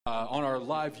On our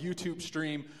live YouTube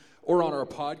stream or on our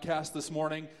podcast this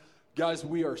morning. Guys,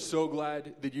 we are so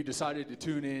glad that you decided to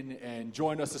tune in and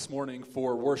join us this morning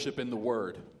for worship in the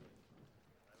Word.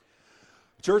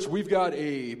 Church, we've got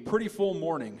a pretty full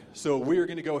morning, so we are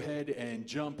going to go ahead and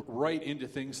jump right into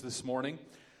things this morning.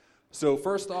 So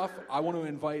first off, I want to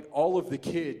invite all of the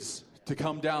kids to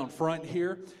come down front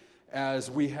here as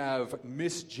we have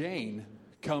Miss Jane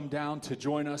come down to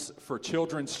join us for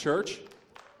Children's Church.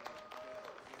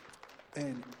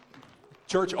 And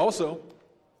church, also,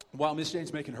 while Miss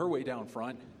Jane's making her way down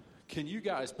front, can you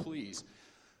guys please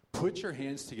put your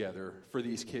hands together for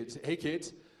these kids? Hey,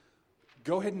 kids,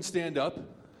 go ahead and stand up.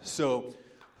 So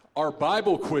our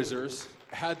Bible quizzers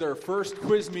had their first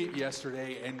quiz meet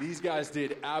yesterday, and these guys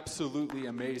did absolutely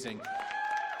amazing.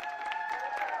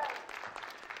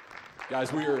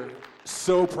 Guys, we are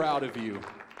so proud of you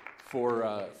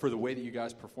for the way that you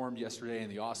guys performed yesterday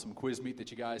and the awesome quiz meet that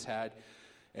you guys had.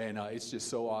 And it's just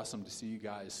so awesome to see you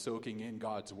guys soaking in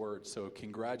God's Word. So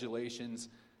congratulations.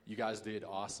 You guys did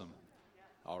awesome.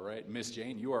 All right. Miss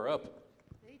Jane, you are up.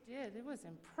 They did. It was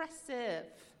impressive.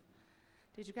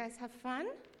 Did you guys have fun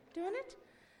doing it?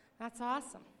 That's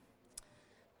awesome.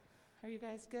 Are you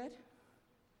guys good?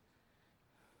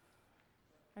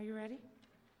 Are you ready?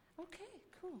 Okay,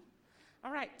 cool.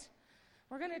 All right.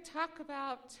 We're going to talk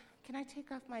about, can I take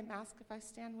off my mask if I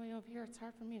stand way over here? It's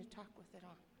hard for me to talk with it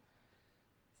on.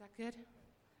 Is that good?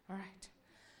 All right.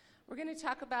 We're going to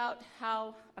talk about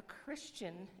how a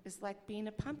Christian is like being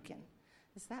a pumpkin.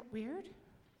 Is that weird?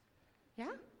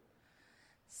 Yeah?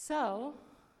 So,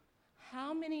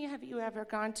 how many have you ever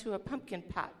gone to a pumpkin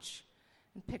patch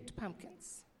and picked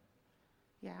pumpkins?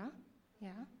 Yeah? Yeah?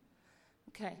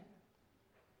 Okay.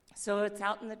 So it's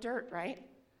out in the dirt, right?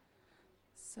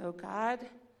 So God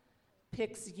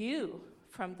picks you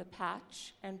from the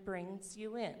patch and brings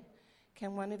you in.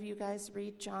 Can one of you guys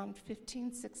read John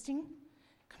 15:16?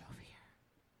 Come over here.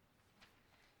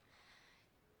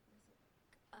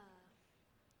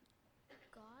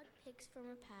 God picks from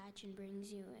a patch and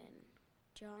brings you in.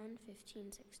 John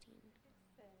 15:16.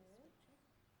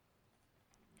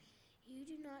 You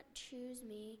do not choose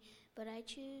me, but I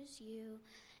choose you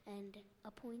and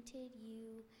appointed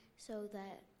you so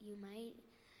that you might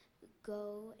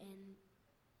go and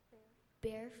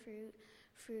bear fruit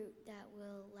that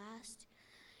will last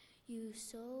you,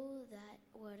 so that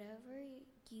whatever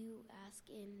you ask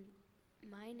in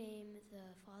my name,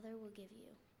 the Father will give you.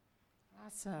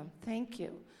 Awesome. Thank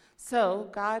you. So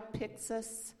God picks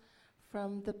us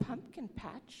from the pumpkin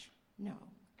patch? No,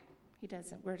 he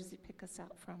doesn't. Where does he pick us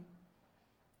out from?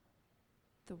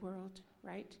 The world,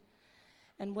 right?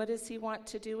 And what does he want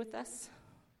to do with us?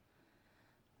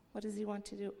 What does he want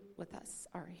to do with us,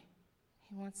 Ari?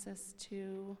 He wants us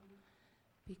to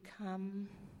become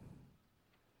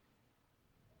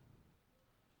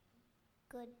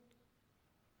good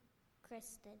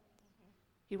Kristen.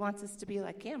 He wants us to be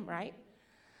like him, right?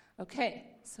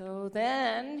 Okay, so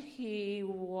then he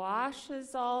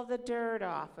washes all the dirt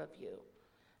off of you.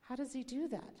 How does he do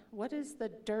that? What is the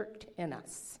dirt in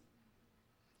us?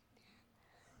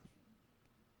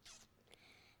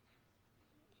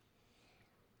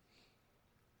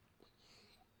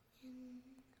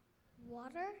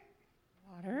 Water?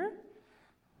 Water.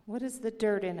 What is the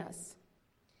dirt in us?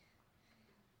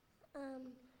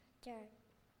 Dirt.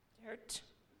 Dirt.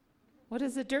 What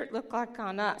does the dirt look like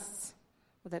on us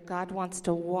that God wants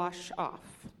to wash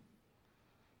off?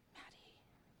 Maddie?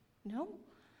 No?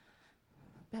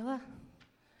 Bella?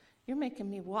 You're making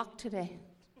me walk today.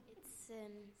 It's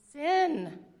sin.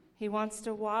 Sin. He wants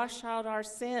to wash out our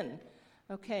sin.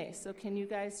 Okay, so can you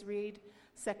guys read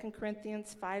 2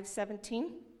 Corinthians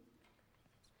 5:17?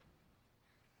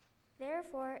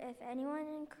 Therefore, if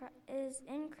anyone is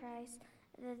in Christ,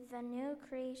 the new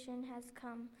creation has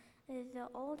come. The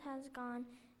old has gone.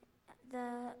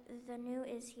 The new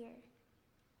is here.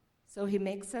 So he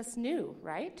makes us new,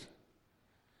 right?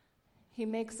 He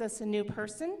makes us a new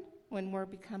person. When we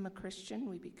become a Christian,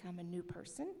 we become a new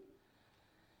person.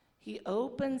 He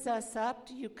opens us up.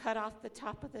 Do you cut off the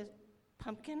top of the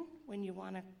pumpkin when you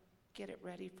want to get it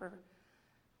ready for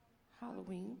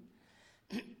Halloween?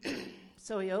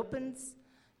 So he opens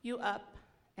you up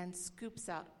and scoops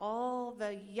out all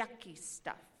the yucky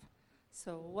stuff.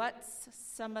 So what's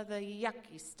some of the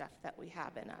yucky stuff that we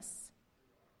have in us?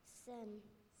 Sin.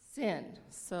 Sin.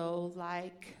 So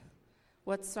like,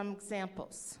 what's some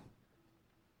examples?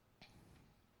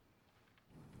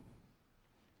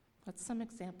 What's some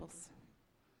examples?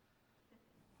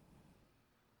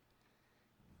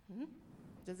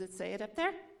 Does it say it up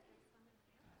there?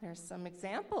 There's some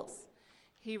examples.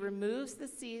 He removes the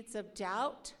seeds of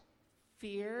doubt,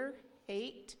 fear,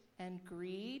 hate and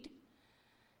greed.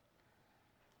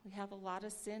 We have a lot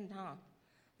of sin,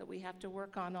 that we have to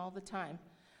work on all the time.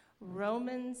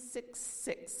 Romans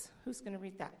 6:6. Who's going to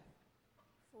read that?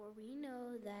 For we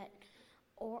know that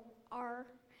our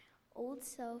old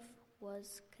self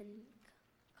was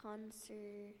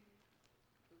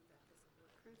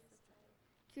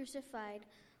crucified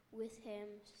with him,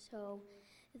 so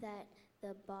that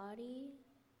the body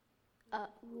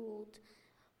ruled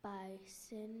by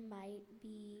sin might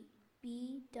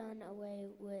be done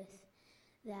away with,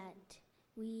 that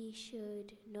we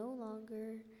should no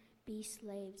longer be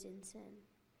slaves in sin.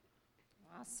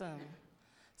 Awesome.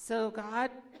 So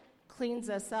God cleans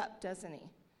us up, doesn't he?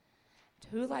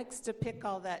 Who likes to pick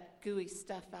all that gooey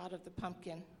stuff out of the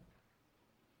pumpkin?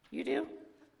 You do?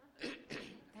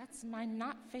 That's my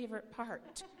not favorite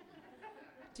part.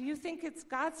 Do you think it's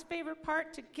God's favorite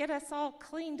part to get us all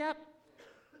cleaned up?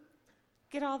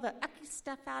 Get all the ucky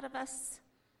stuff out of us?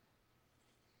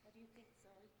 What do you think, Zoe?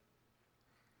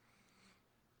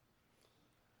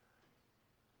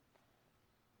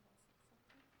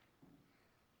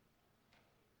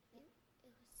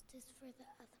 It was just for the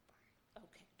other part.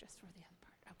 Okay, just for the other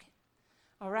part. Okay.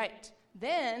 All right.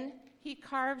 Then he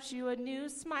carves you a new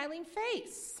smiling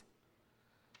face.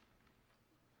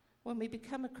 When we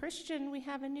become a Christian, we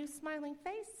have a new smiling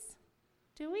face.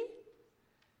 Do we?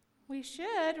 We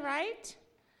should, right?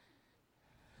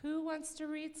 Who wants to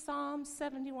read Psalm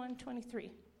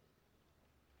 71:23?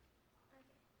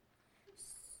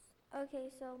 Okay,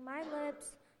 so my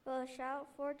lips will shout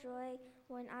for joy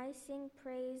when I sing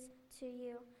praise to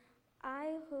you,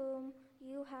 I whom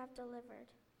you have delivered.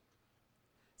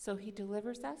 So he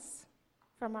delivers us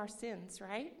from our sins,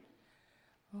 right?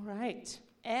 All right.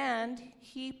 And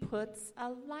he puts a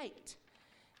light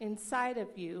inside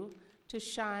of you to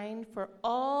shine for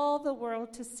all the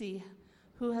world to see.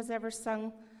 Who has ever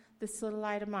sung This Little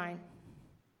Light of Mine?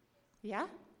 Yeah?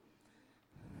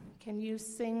 Can you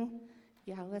sing?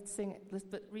 Yeah, let's sing it. Let's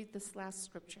read this last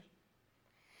scripture.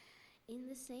 In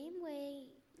the same way,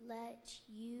 let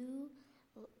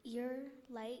your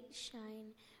light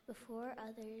shine before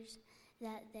others,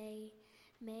 that they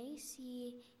may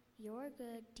see your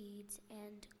good deeds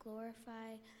and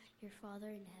glorify your Father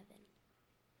in heaven.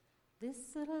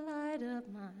 This little light of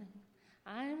mine,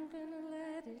 I'm gonna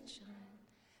let it shine.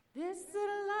 This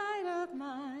little light of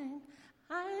mine,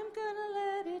 I'm gonna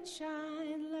let it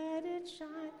shine, let it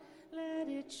shine, let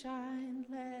it shine,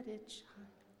 let it shine.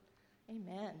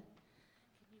 Amen.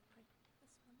 Can you pray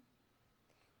this one?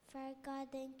 Father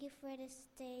God, thank you for this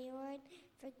day, Lord.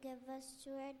 Forgive us,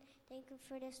 Lord. Thank you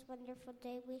for this wonderful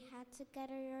day we had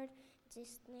together, Lord. In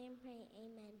Jesus' name, pray.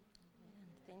 Amen.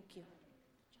 Amen. Thank you.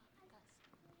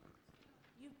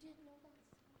 You did know that.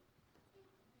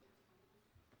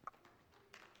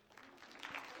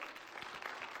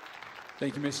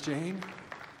 Thank you, Miss Jane.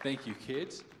 Thank you,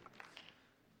 kids.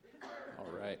 All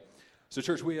right. So,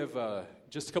 church, we have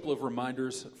just a couple of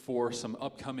reminders for some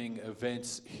upcoming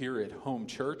events here at Home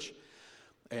Church.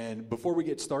 And before we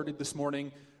get started this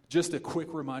morning, just a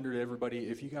quick reminder to everybody,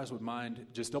 if you guys would mind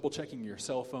just double-checking your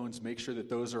cell phones, make sure that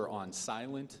those are on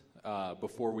silent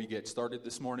before we get started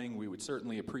this morning. We would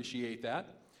certainly appreciate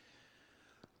that.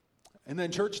 And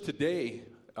then, church, today,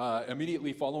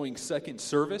 immediately following second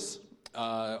service,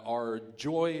 our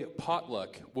Joy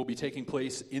Potluck will be taking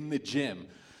place in the gym.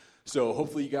 So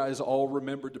hopefully you guys all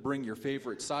remembered to bring your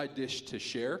favorite side dish to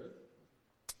share.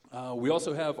 We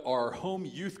also have our home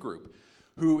youth group,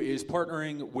 who is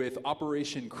partnering with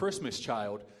Operation Christmas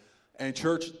Child. And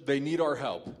church, they need our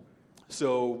help.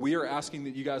 So we are asking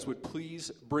that you guys would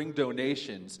please bring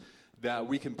donations that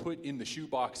we can put in the shoe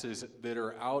boxes that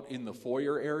are out in the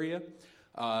foyer area.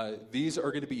 These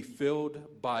are going to be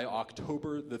filled by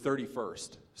October the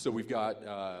 31st. So we've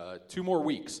got 2 more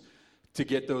weeks to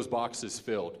get those boxes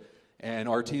filled. And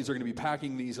our teams are going to be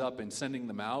packing these up and sending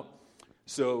them out.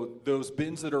 So those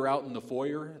bins that are out in the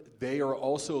foyer, they are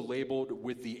also labeled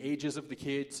with the ages of the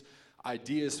kids,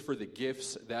 ideas for the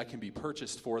gifts that can be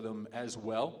purchased for them as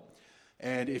well.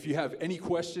 And if you have any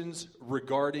questions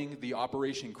regarding the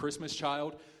Operation Christmas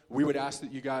Child, we would ask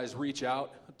that you guys reach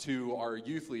out to our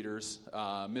youth leaders,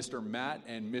 Mr. Matt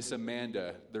and Miss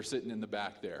Amanda. They're sitting in the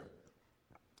back there.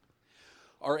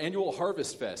 Our annual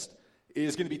Harvest Fest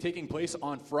is going to be taking place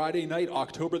on Friday night,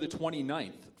 October the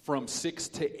 29th, from 6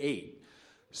 to 8.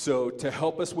 So to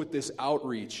help us with this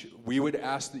outreach, we would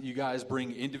ask that you guys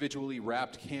bring individually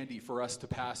wrapped candy for us to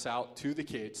pass out to the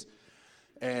kids.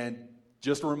 And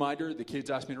just a reminder, the kids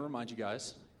asked me to remind you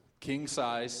guys, king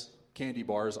size candy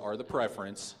bars are the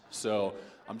preference. So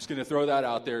I'm just going to throw that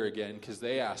out there again because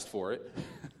they asked for it.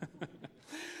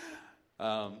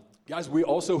 Guys, we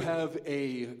also have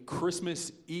a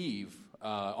Christmas Eve.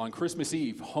 On Christmas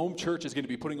Eve, Home Church is going to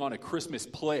be putting on a Christmas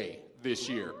play this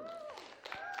year.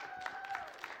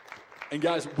 And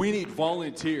guys, we need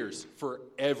volunteers for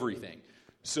everything.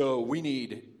 So we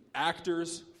need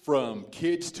actors from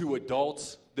kids to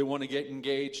adults that want to get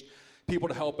engaged, people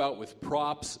to help out with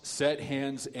props, set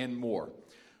hands, and more.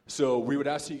 So we would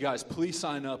ask you guys, please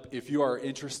sign up if you are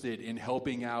interested in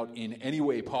helping out in any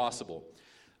way possible.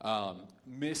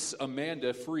 Miss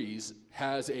Amanda Fries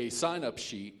has a sign-up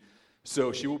sheet,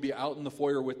 so she will be out in the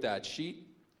foyer with that sheet.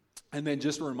 And then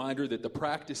just a reminder that the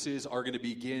practices are going to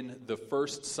begin the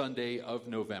first Sunday of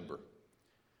November.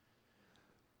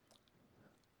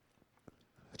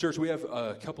 Church, we have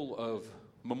a couple of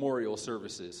memorial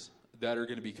services that are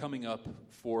going to be coming up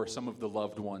for some of the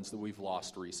loved ones that we've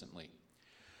lost recently.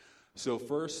 So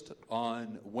first,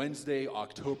 on Wednesday,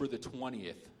 October the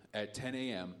 20th at 10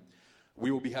 a.m., we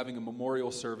will be having a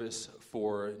memorial service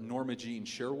for Norma Jean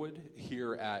Sherwood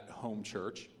here at Home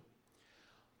Church.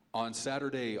 On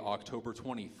Saturday, October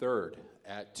 23rd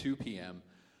at 2 p.m.,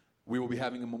 we will be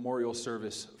having a memorial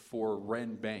service for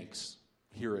Ren Banks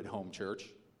here at Home Church.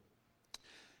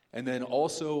 And then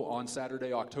also on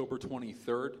Saturday, October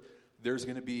 23rd, there's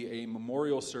going to be a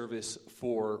memorial service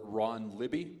for Ron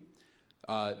Libby.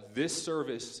 This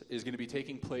service is going to be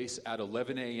taking place at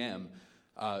 11 a.m.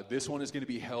 This one is going to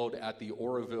be held at the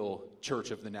Oroville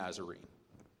Church of the Nazarene.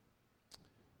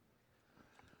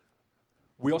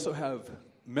 We also have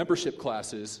membership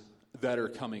classes that are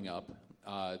coming up.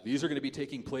 These are going to be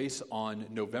taking place on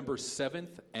November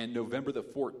 7th and November the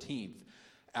 14th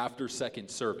after second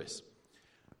service.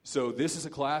 So this is a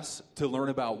class to learn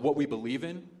about what we believe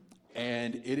in,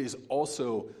 and it is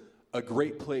also a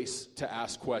great place to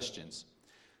ask questions.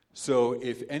 So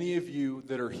if any of you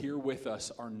that are here with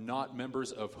us are not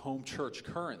members of Home Church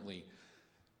currently,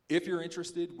 if you're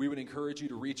interested, we would encourage you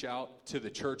to reach out to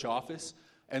the church office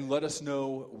and let us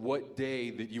know what day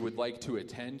that you would like to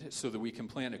attend so that we can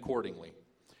plan accordingly.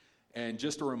 And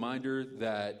just a reminder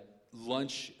that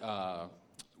lunch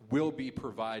will be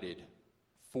provided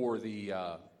for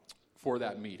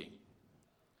that meeting.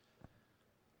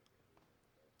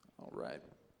 All right.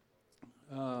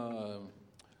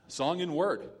 Song and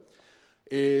Word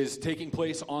is taking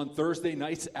place on Thursday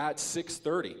nights at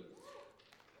 6:30.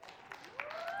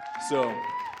 So,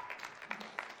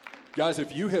 guys,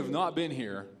 if you have not been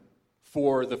here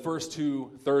for the first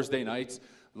two Thursday nights,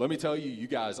 let me tell you, you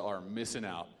guys are missing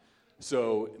out.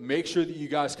 So make sure that you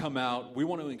guys come out. We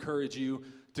want to encourage you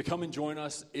to come and join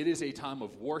us. It is a time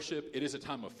of worship. It is a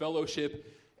time of fellowship.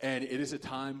 And it is a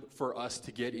time for us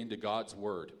to get into God's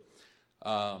Word.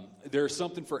 There's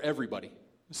something for everybody.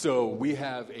 So we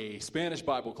have a Spanish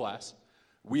Bible class.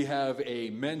 We have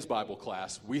a men's Bible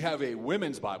class. We have a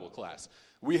women's Bible class.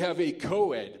 We have a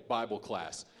co-ed Bible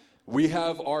class. We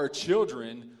have our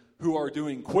children who are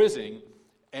doing quizzing.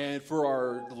 And for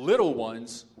our little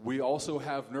ones, we also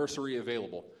have nursery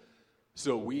available.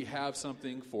 So we have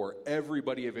something for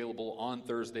everybody available on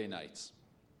Thursday nights.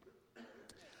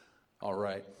 All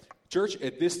right. Church,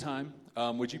 at this time,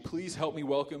 would you please help me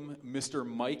welcome Mr.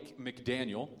 Mike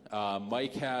McDaniel.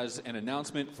 Mike has an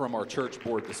announcement from our church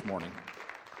board this morning.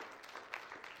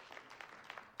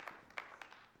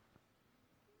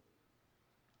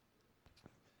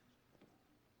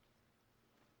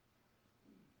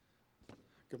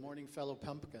 Good morning, fellow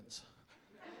pumpkins.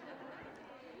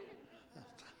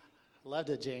 Loved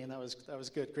it, Jane. That was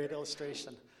good. Great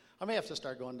illustration. I may have to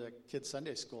start going to kids'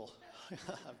 Sunday school.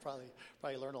 I'll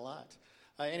probably learn a lot.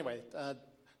 Anyway, the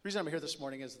reason I'm here this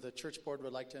morning is the church board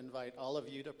would like to invite all of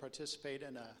you to participate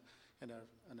in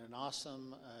an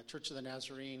awesome Church of the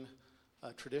Nazarene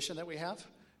tradition that we have,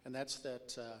 and that's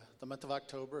that the month of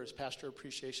October is Pastor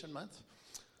Appreciation Month.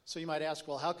 So you might ask,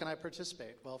 well, how can I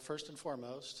participate? Well, first and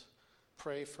foremost,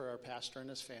 pray for our pastor and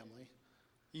his family,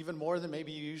 even more than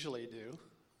maybe you usually do.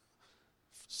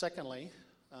 Secondly,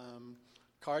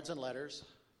 cards and letters.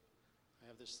 I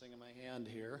have this thing in my hand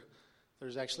here.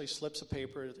 There's actually slips of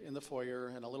paper in the foyer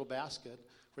and a little basket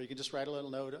where you can just write a little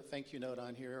note, a thank you note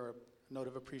on here, or a note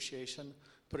of appreciation,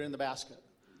 put it in the basket.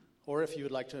 Or if you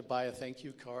would like to buy a thank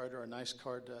you card or a nice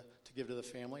card to give to the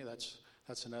family,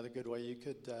 that's another good way you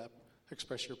could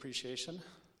express your appreciation.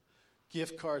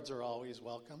 Gift cards are always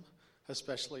welcome,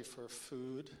 especially for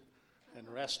food and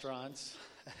restaurants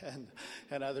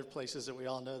and other places that we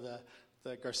all know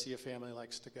the Garcia family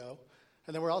likes to go.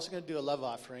 And then we're also going to do a love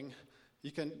offering.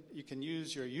 You can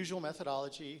use your usual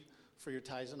methodology for your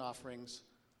tithes and offerings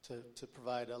to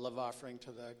provide a love offering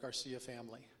to the Garcia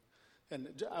family.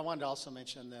 And I wanted to also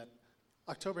mention that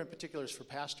October in particular is for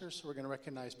pastors, so we're going to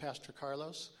recognize Pastor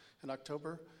Carlos in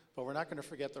October. but we're not going to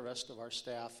forget the rest of our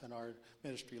staff and our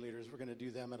ministry leaders. We're going to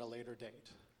do them at a later date.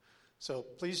 So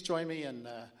please join me in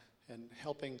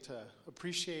helping to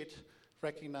appreciate,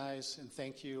 recognize, and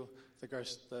thank you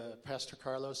the Pastor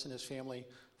Carlos and his family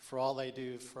for all they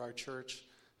do for our church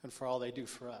and for all they do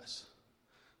for us.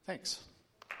 Thanks.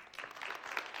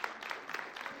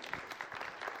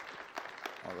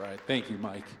 All right. Thank you,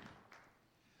 Mike.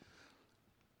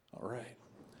 All right.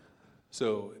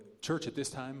 So, church, at this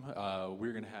time,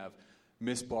 we're going to have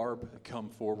Miss Barb come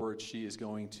forward. She is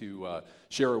going to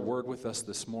share a word with us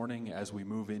this morning as we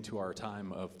move into our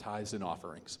time of tithes and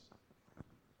offerings.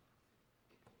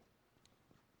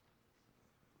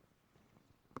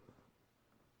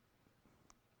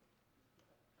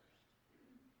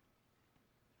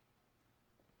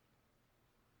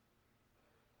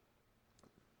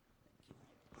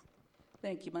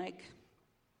 Thank you, Mike.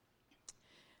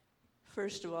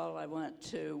 First of all, I want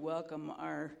to welcome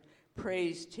our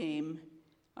praise team.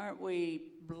 Aren't we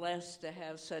blessed to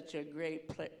have such a great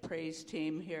praise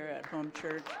team here at Home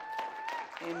Church?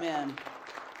 Amen.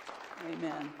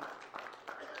 Amen.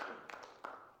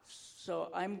 So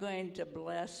I'm going to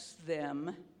bless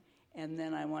them, and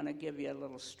then I want to give you a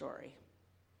little story.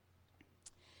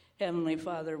 Heavenly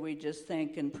Father, we just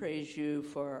thank and praise you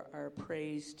for our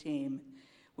praise team.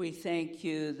 We thank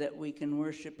you that we can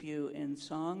worship you in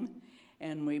song,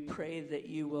 and we pray that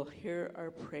you will hear our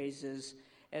praises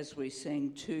as we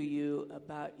sing to you,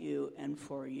 about you, and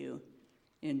for you.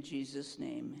 In Jesus'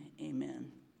 name,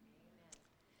 amen.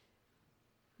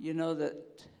 You know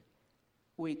that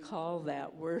we call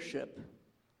that worship,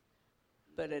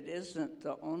 but it isn't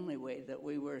the only way that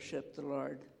we worship the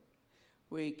Lord.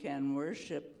 We can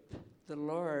worship the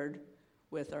Lord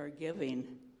with our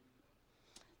giving.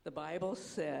 The Bible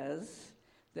says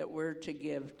that we're to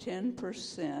give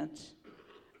 10%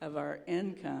 of our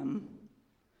income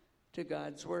to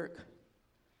God's work.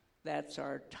 That's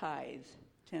our tithe.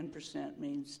 10%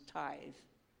 means tithe.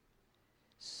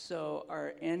 So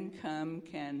our income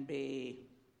can be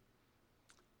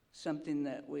something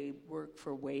that we work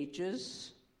for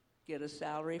wages, get a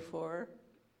salary for,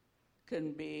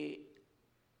 can be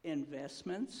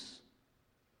investments,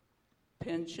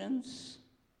 pensions,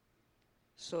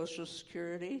 Social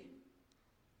Security,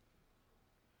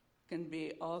 can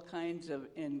be all kinds of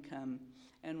income,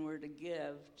 and we're to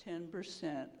give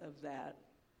 10% of that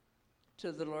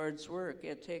to the Lord's work.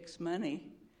 It takes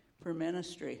money for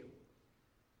ministry.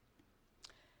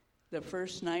 The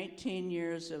first 19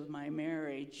 years of my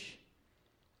marriage,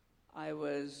 I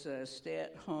was a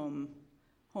stay-at-home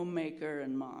homemaker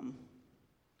and mom,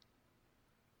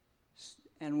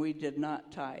 and we did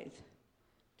not tithe.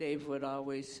 Dave would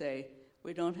always say,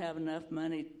 we don't have enough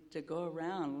money to go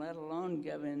around, let alone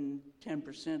giving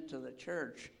 10% to the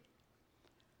church.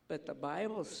 But the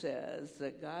Bible says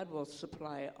that God will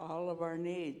supply all of our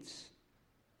needs.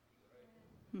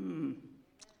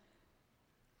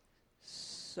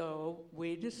 So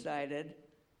we decided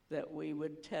that we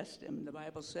would test him. The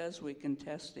Bible says we can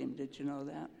test him. Did you know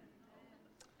that?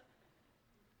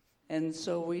 And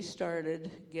so we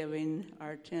started giving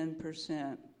our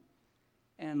 10%.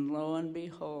 And lo and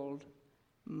behold,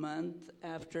 month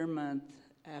after month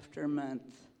after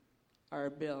month, our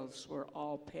bills were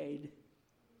all paid.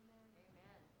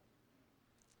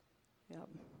 Amen. Yep.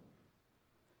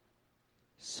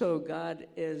 So God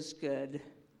is good.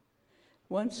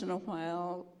 Once in a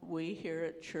while, we here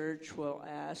at church will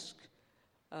ask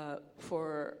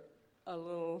for a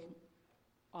little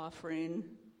offering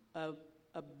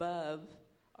above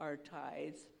our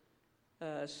tithe,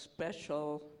 a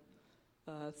special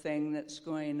thing that's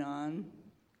going on.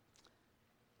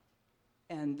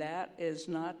 And that is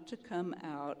not to come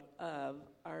out of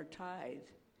our tithe.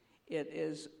 It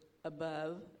is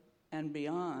above and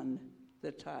beyond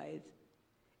the tithe.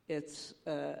 It's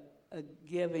a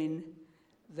giving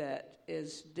that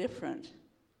is different.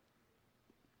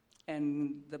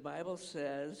 And the Bible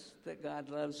says that God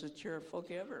loves a cheerful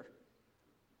giver.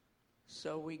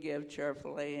 So we give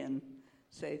cheerfully and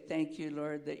say, thank you,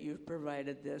 Lord, that you've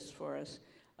provided this for us.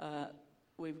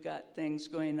 We've got things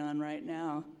going on right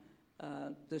now.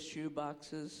 The shoe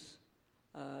boxes,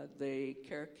 the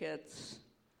care kits,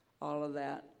 all of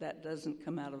that doesn't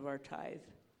come out of our tithe.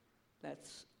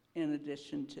 That's in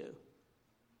addition to.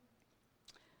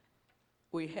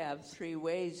 We have 3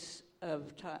 ways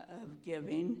of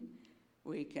giving.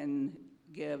 We can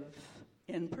give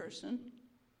in person,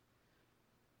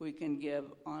 we can give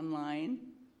online,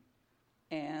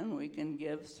 and we can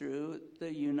give through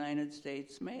the United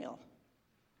States mail.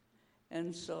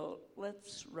 And so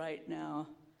let's right now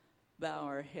bow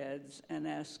our heads and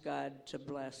ask God to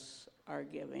bless our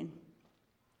giving.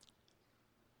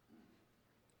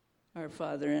 Our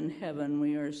Father in heaven,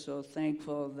 we are so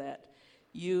thankful that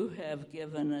you have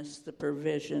given us the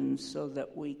provision so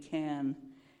that we can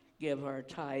give our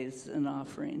tithes and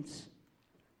offerings.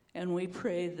 And we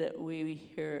pray that we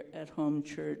here at Home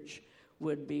Church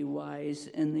would be wise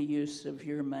in the use of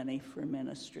your money for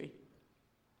ministry.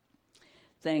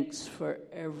 Thanks for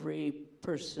every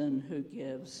person who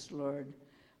gives, Lord.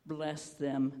 Bless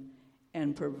them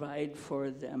and provide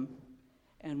for them.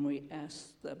 And we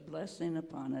ask the blessing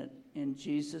upon it in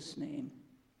Jesus' name.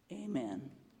 Amen.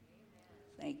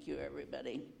 Thank you,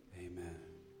 everybody. Amen.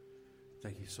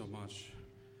 Thank you so much.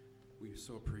 We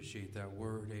so appreciate that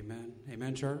word. Amen.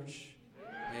 Amen, church?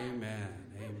 Amen.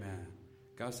 Amen.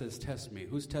 God says, test me.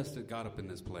 Who's tested God up in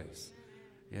this place?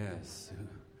 Yes.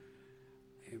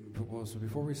 Well, so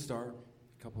before we start,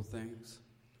 a couple things.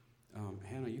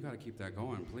 Hannah, you got to keep that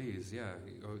going, please. Yeah,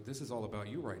 this is all about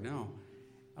you right now.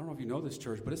 I don't know if you know this,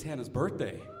 church, but it's Hannah's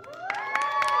birthday.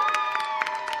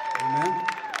 Amen.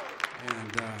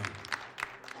 And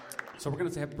so we're going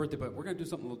to say happy birthday, but we're going to do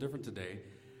something a little different today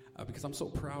because I'm so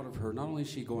proud of her. Not only is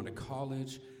she going to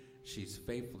college, she's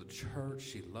faithful to church,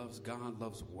 she loves God,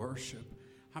 loves worship.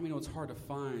 How many know it's hard to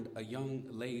find a young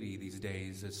lady these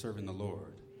days that's serving the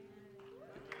Lord?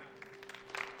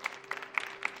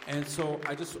 And so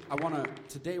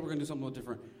today we're going to do something a little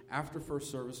different. After first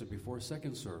service and before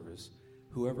second service,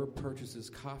 whoever purchases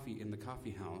coffee in the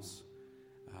coffee house,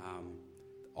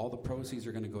 all the proceeds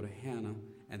are going to go to Hannah,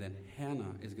 and then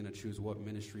Hannah is going to choose what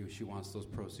ministry she wants those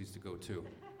proceeds to go to.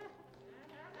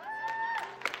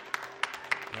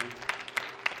 Okay?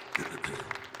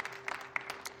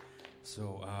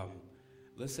 So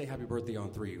let's say happy birthday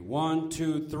on 3. 1,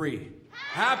 2, 3.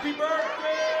 Happy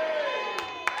birthday!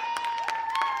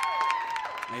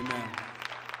 Amen.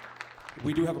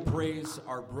 We do have a praise.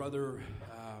 Our brother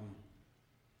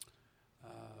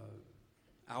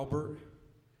Albert,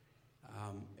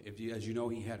 as you know,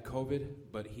 he had COVID,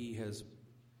 but he has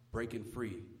breaking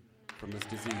free from this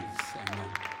disease. Amen.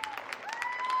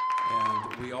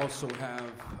 And we also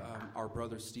have our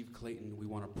brother Steve Clayton. We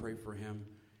want to pray for him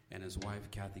and his wife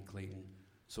Kathy Clayton.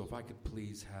 So if I could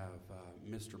please have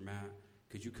Mr. Matt,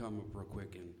 could you come up real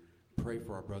quick and pray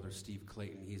for our brother Steve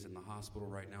Clayton. He's in the hospital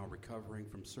right now recovering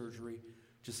from surgery.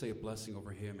 Just say a blessing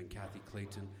over him and Kathy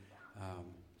Clayton.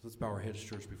 Let's bow our heads,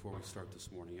 church, before we start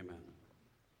this morning. Amen.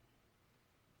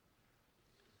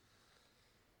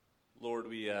 Lord,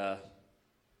 we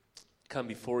come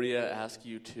before you, ask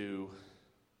you to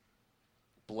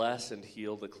bless and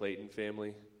heal the Clayton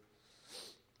family,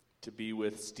 to be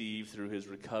with Steve through his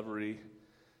recovery,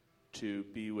 to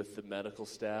be with the medical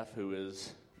staff who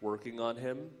is working on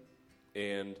him,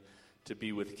 and to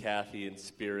be with Kathy in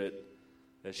spirit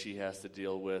as she has to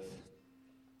deal with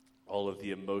all of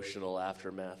the emotional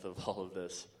aftermath of all of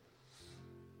this.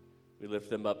 We lift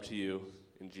them up to you.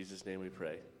 In Jesus' name we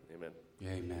pray. Amen.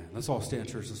 Amen. Let's all stand,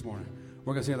 church, this morning.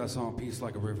 We're going to sing that song, Peace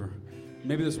Like a River.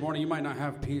 Maybe this morning you might not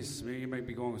have peace. Maybe you might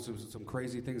be going through some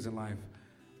crazy things in life.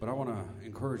 But I want to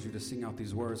encourage you to sing out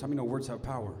these words. How many know words have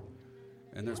power?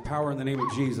 And there's power in the name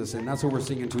of Jesus, and that's what we're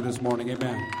singing to this morning.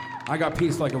 Amen. I got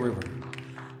peace like a river.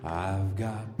 I've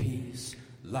got peace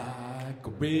like a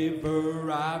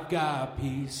river. I've got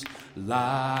peace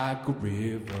like a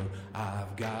river.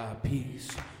 I've got peace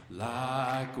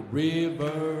like a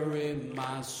river in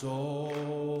my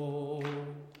soul.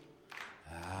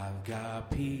 I've got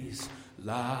peace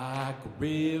like a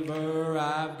river.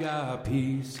 I've got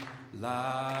peace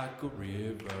like a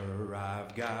river.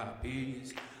 I've got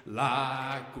peace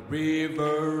like a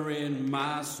river in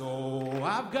my soul.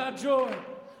 I've got joy.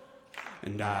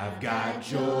 And I've got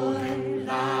joy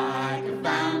like a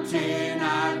fountain.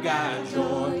 I've got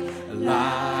joy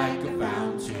like a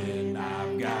fountain.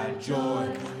 I've got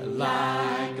joy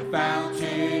like a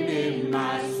fountain in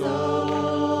my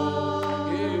soul.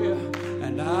 Yeah.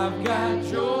 And I've got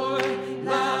joy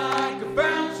like a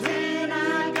fountain.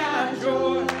 I've got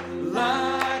joy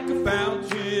like a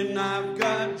fountain. I've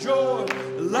got joy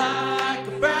like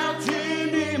a fountain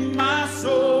in my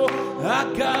soul.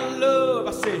 I got love.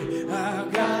 I say,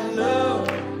 I've got love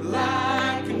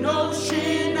like an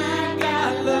ocean. I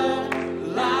got love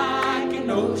like an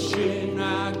ocean.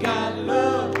 I got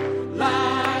love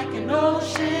like an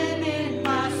ocean in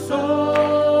my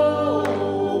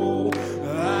soul.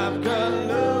 I've got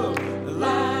love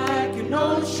like an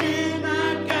ocean.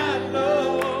 I got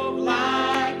love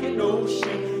like an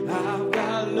ocean. I've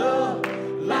got love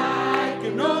like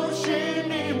an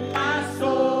ocean in my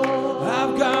soul.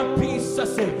 I've got peace. I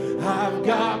say, I've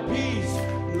got peace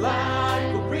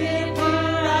like a river.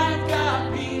 I've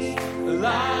got peace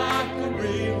like a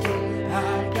river.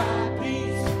 I've got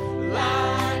peace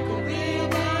like a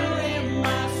river in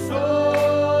my soul.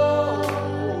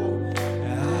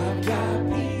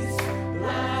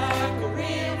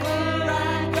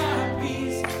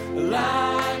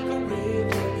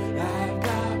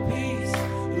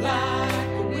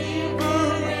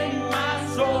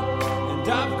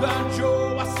 got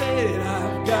joy. I said,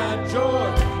 I've got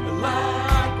joy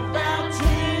like a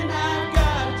fountain. I've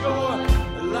got joy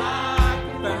like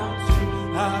a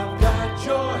fountain. I've got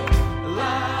joy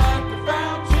like a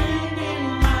fountain in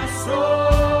my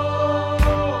soul.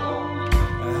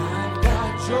 I've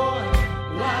got joy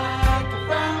like a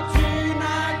fountain.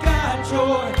 I got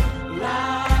joy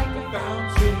like a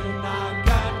fountain. I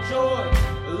got joy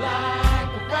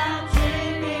like a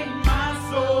fountain in my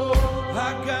soul. I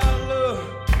got love.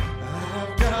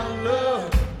 I've got love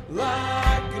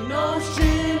like an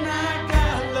ocean. I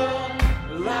got love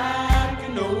like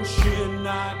an ocean. I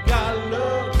got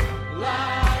love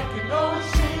like an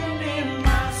ocean in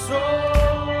my soul.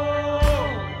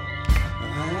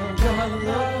 I've got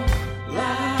love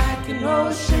like an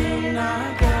ocean. I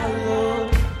got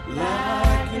love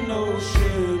like an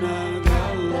ocean. I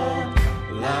got love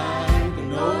like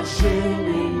an ocean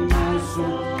in my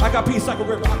soul. I got peace like a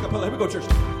river. Acapella. Here we go, church.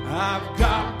 I've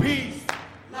got peace.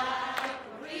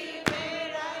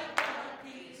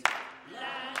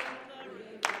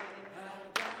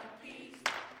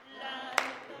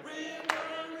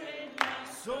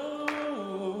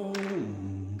 Soul.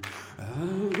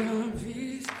 I've got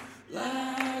peace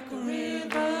like a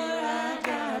river. I've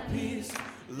got peace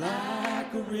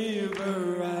like a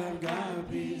river. I've got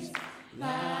peace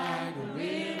like a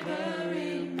river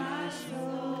in my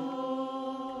soul.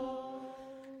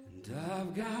 And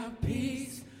I've got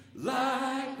peace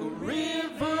like a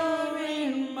river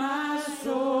in my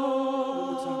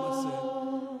soul. One more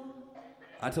time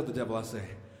I tell the devil, I say,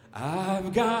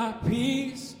 I've got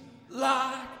peace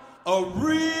like a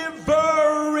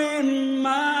river in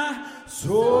my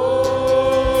soul.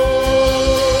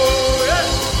 Yeah.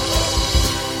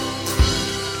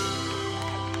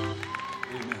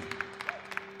 Amen.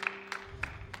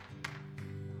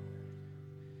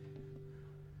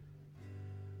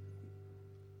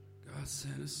 God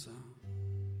sent a son.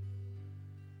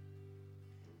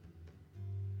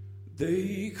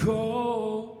 They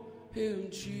call him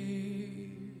Jesus.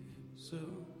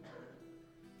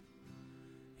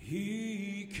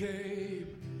 He came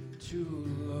to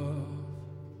love,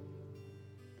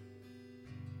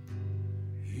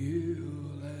 heal,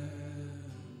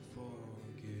 and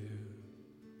forgive.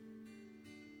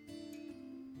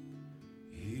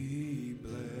 He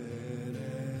bled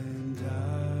and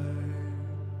died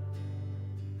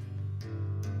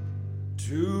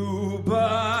to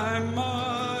buy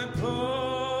my pardon.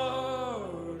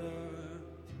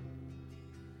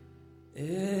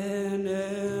 An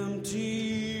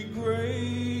empty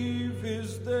grave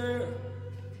is there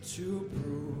to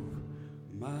prove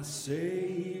my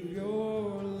Savior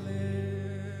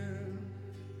lives.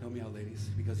 Help me out, ladies,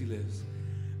 because he lives.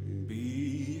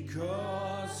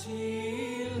 Because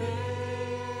he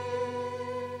lives,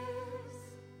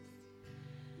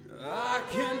 I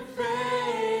can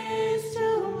face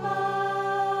tomorrow.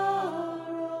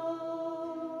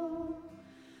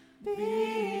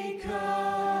 Because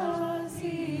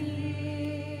he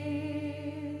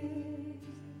lives,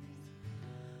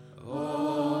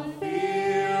 all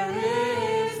fear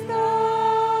is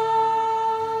gone.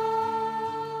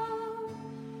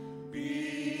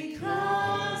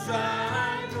 Because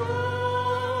I know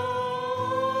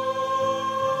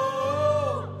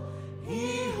he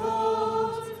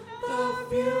holds the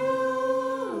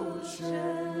future.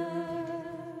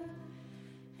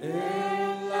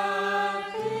 And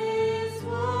life is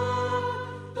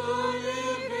worth the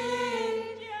living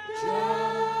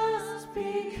just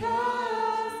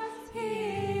because he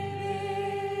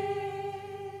lives.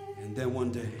 And then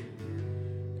one day,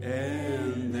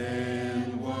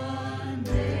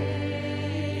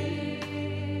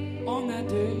 on that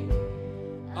day,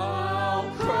 I'll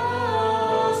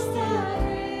cross the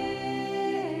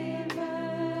river.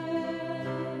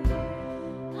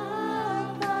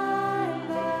 I'll find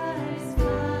life's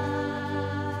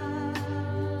found,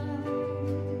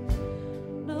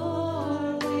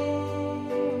 nor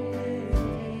will it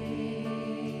be.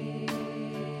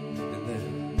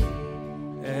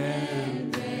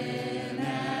 And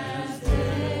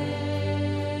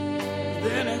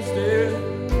then as death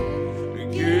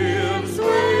gives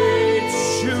way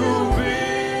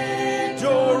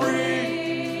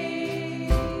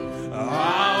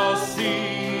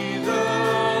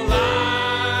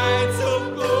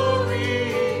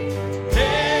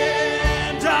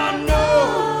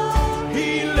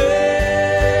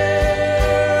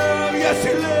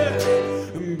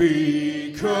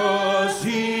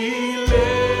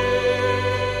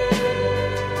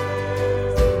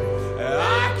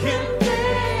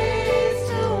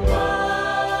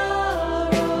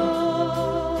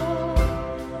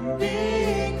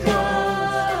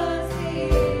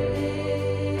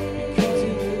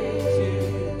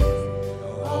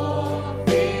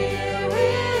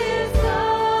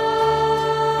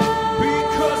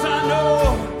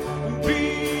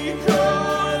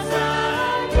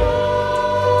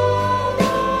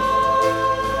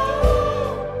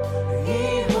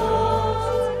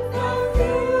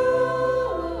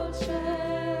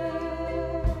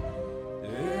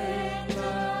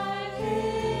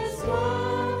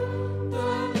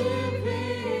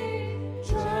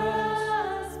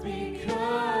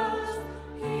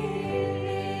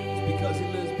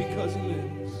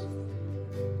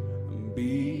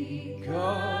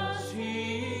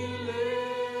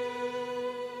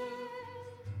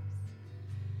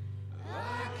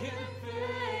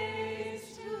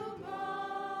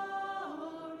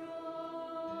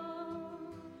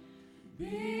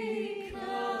Because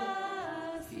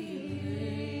He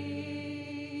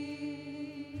lives,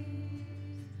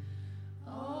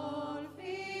 all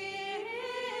fear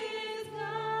is gone.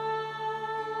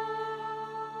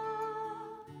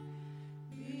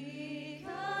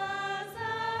 Because I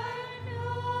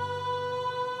know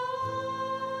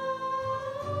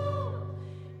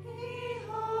He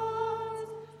holds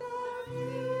the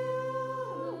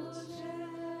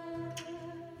future.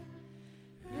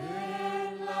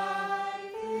 And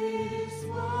life is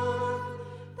worth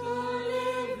the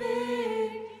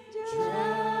living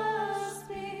just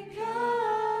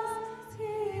because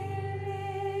He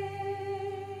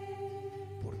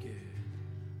lives. Porque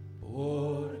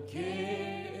Porque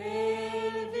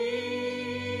Él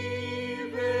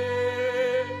vive,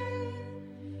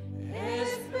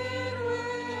 espero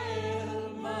el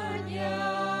mañana.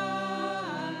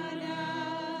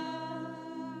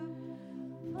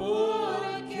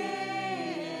 Porque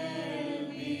Él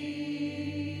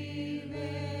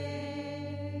vive,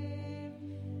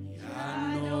 ya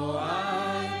no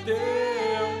hay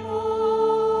temor.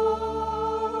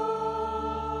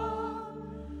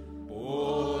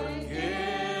 Porque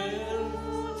el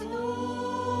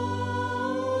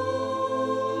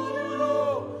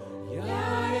futuro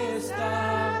ya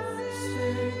está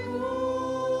seguro.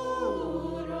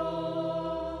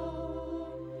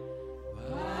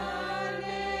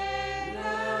 Vale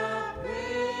la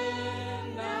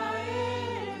pena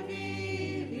el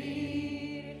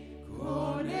vivir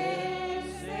con el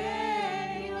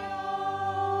Señor.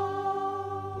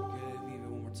 Porque Él vive,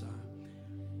 one more time.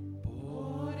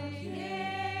 Porque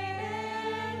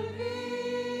Él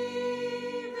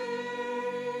vive,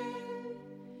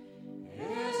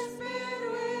 espero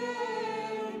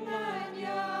el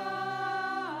mañana.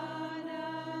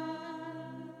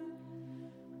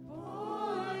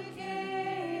 Porque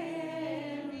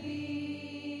Él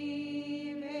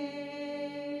vive,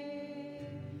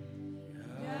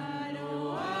 ya no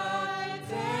hay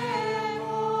temor.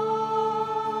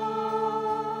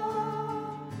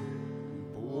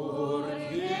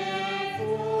 Porque el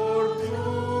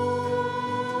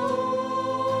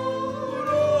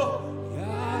futuro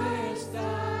ya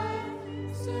está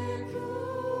seguro.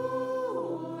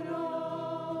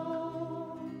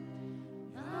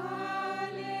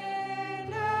 Vale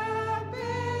la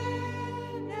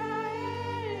pena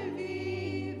el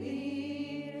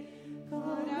vivir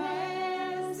con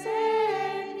el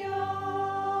Señor.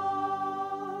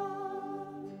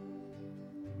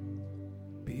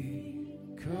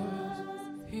 Because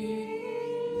He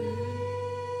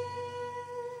lives,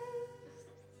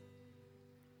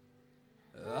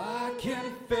 I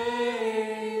can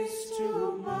face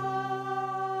tomorrow.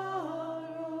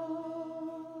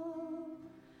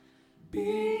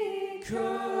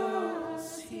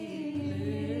 Because He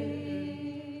lives,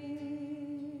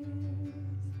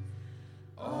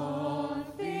 All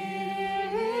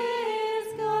fear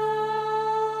is gone.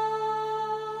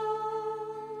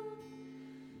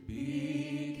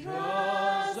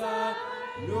 Because I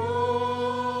know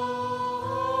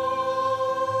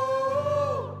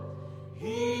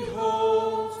He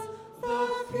holds the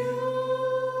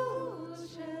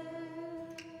future.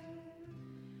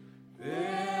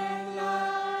 And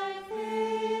life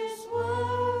is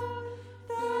worth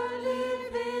the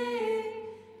living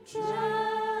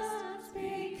just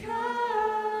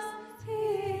because He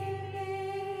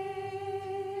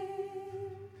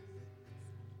lives.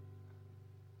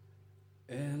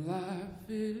 and life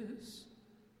is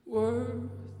worth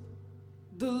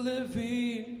the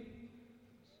living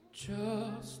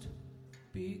just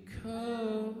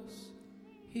because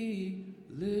He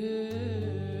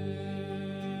lives.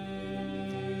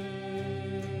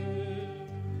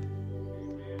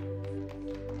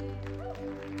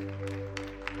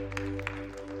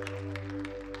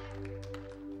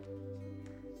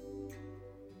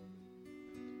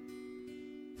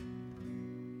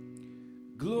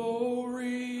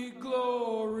 Glory,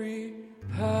 glory,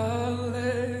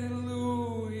 hallelujah,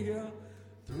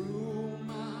 through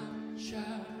my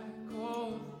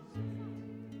shackles.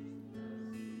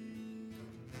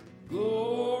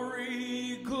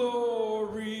 Glory,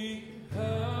 glory,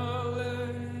 hallelujah,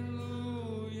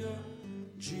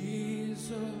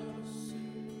 Jesus.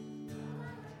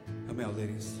 Help me out,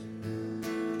 ladies.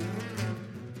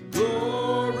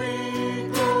 Glory,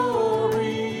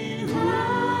 glory,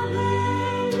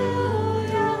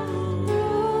 Hallelujah,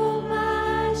 through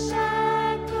my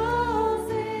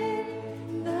shackles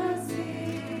in the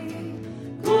sea.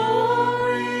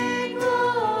 Glory,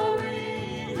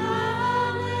 glory,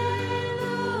 hallelujah,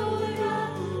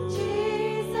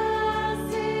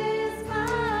 Jesus is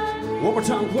my one more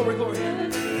time, glory, glory.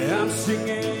 name. I'm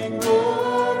singing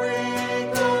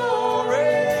glory,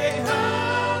 glory,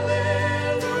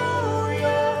 hallelujah.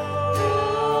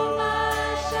 Through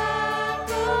my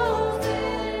shackles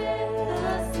in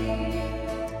the sea.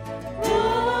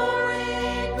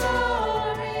 Glory,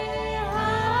 glory,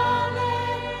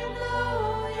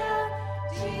 hallelujah.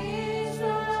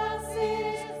 Jesus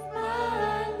is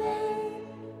my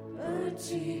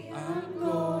liberty. I'm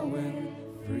going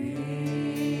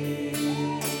free.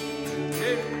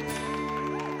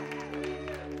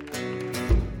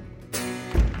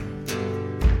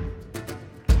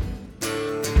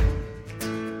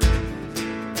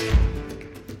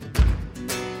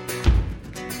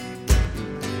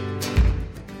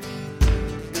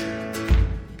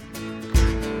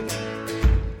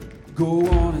 Go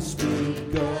on and speak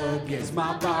against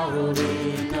my borrowed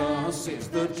innocence.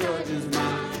 The judge is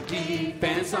my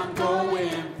defense. I'm going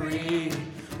free.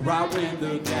 Right when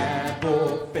the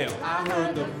gavel fell, I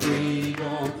heard the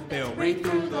freedom bell ring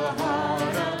through the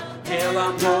heart of hell.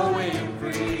 I'm going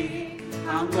free.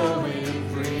 I'm going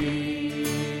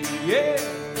free. Yeah.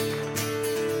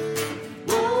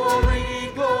 Glory,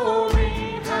 glory,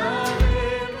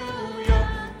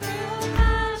 hallelujah. Through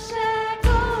my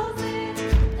shackles in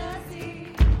the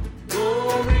sea.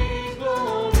 Glory,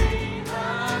 glory,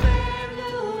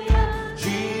 hallelujah.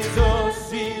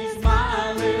 Jesus is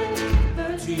my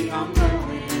liberty. I'm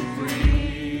going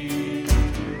free.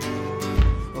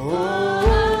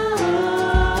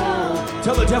 Oh,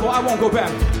 tell the devil I won't go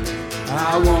back.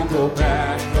 I won't go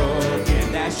back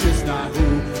again. That's just not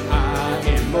who I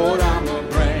am. Lord, I'm a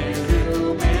brand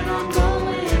new man. I'm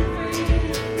going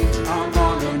free. I'm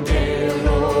on a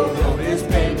narrow road. It's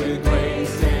paved with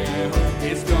grace and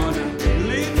it's gonna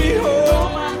lead me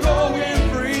home. I'm going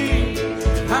free.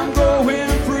 I'm going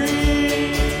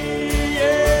free.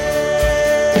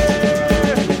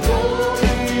 Yeah.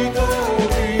 Glory,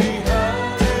 glory,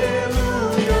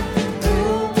 hallelujah.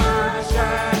 Through my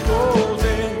shackles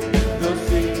in the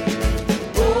sea.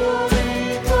 Glory,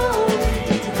 glory,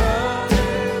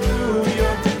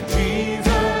 hallelujah.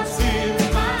 Jesus is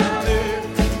my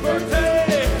liberty.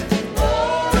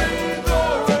 Glory,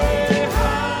 glory,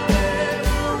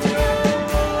 hallelujah.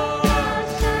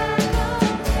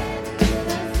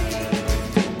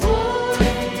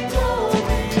 Glory,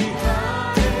 glory,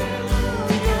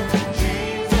 hallelujah.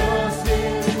 Jesus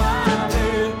is my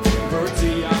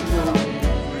liberty. I'm going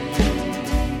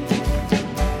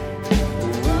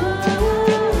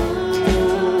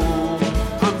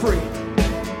free. I'm free.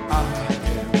 I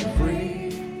am free.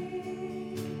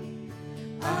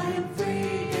 I am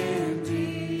free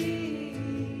indeed.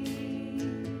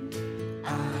 I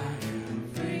am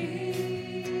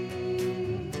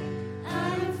free. I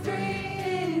am free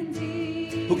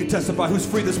indeed. Who can testify who's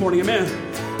free this morning? Amen.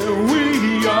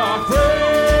 We are free.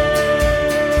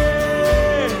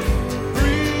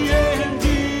 Free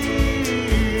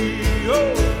indeed.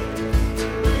 Oh.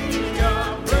 We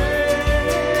are free.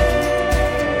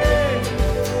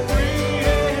 Free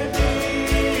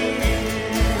indeed.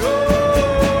 Oh.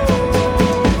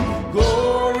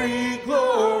 Glory,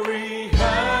 glory,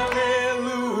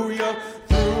 hallelujah.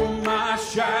 Through my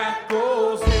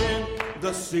shackles in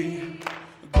the sea.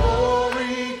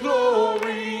 Glory,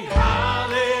 glory,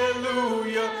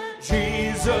 hallelujah.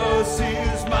 Jesus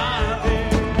is my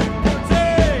liberty.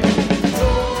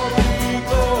 Glory,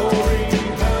 glory,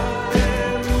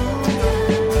 hallelujah.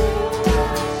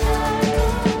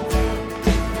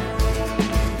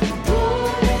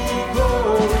 Glory,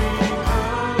 glory,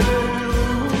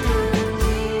 hallelujah.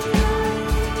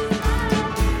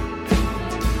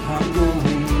 I'm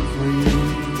going free.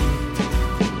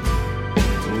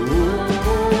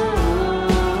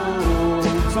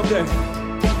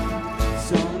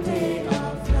 Someday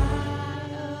I'll fly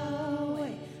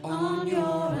away on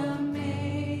your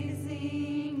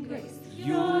Amazing grace.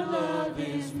 Your love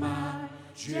is my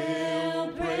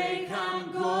jailbreak.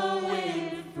 I'm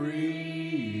going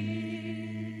free.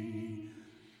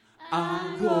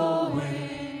 I'm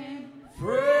going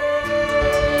free.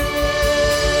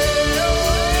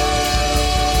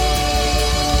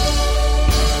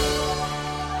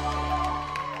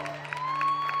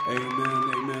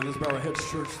 Amen, amen. Let's bow our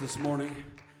heads, church, this morning.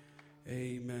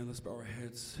 Amen. Let's bow our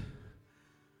heads.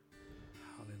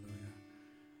 Hallelujah.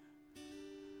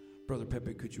 Brother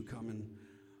Pepe, could you come and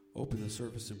open the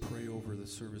service and pray over the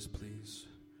service, please?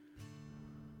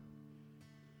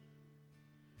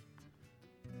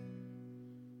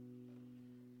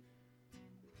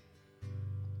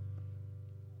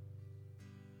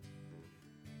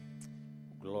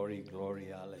 Glory, glory,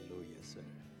 hallelujah, sir.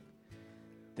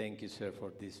 Thank you, sir,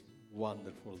 for this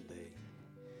wonderful day.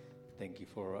 Thank you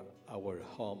for our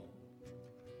home.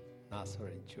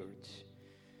 Nazarene Church.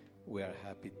 We are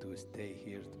happy to stay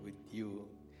here with you.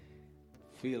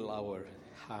 Fill our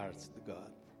hearts,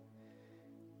 God.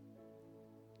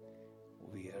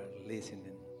 We are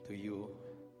listening to you.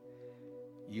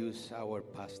 Use our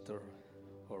pastor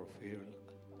or fill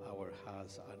our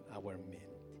hearts and our mind.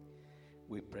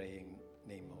 We pray in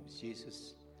the name of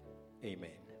Jesus. Amen.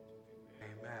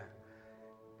 Amen.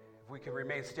 If we can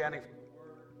remain standing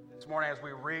this morning as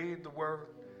we read the word.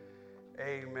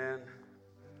 Amen.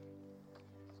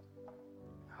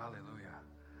 Hallelujah.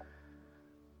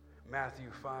 Matthew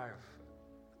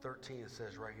 5:13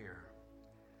 says right here.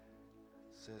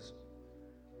 It says,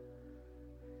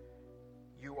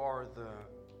 you are the,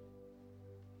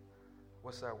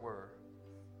 what's that word?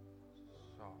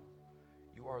 Salt.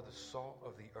 You are the salt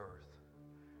of the earth.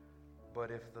 But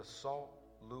if the salt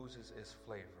loses its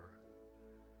flavor,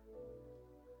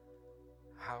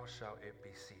 how shall it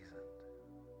be seasoned?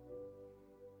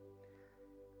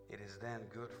 It is then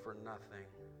good for nothing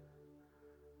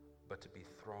but to be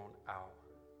thrown out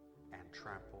and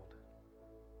trampled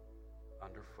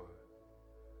underfoot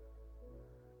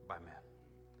by men.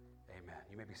 Amen.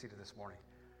 You may be seated this morning.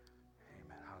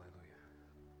 Amen. Hallelujah.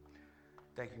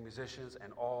 Thank you, musicians,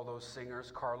 and all those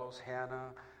singers, Carlos,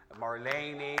 Hannah,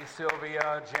 Marlene,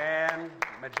 Sylvia, Jan,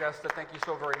 Majesta. Thank you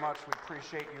so very much. We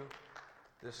appreciate you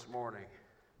this morning.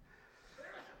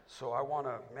 So I want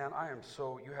to, man, I am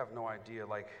so, you have no idea,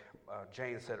 like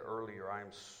Jane said earlier, I am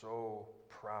so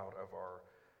proud of our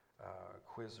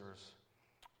quizzers.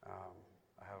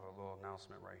 I have a little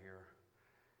announcement right here.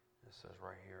 It says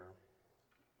right here.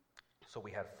 So we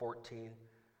had 14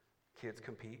 kids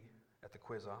compete at the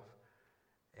quiz-off,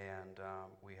 and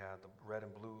we had the red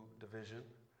and blue division.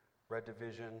 Red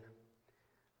division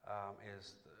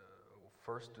is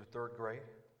first through third grade.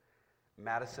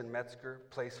 Madison Metzger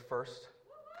placed first.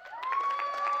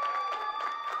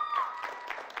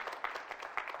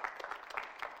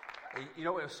 You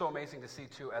know, it was so amazing to see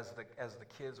too, as the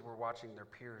kids were watching their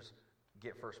peers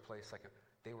get first place, second,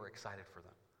 they were excited for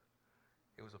them.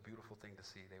 It was a beautiful thing to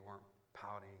see. They weren't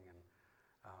pouting and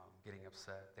getting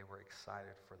upset. They were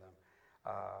excited for them.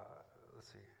 Let's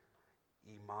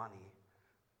see. Imani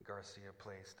Garcia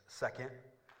placed second.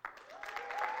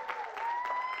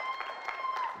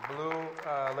 Blue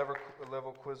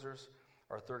level quizzers,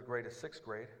 our third grade to sixth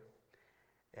grade.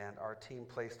 And our team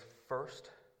placed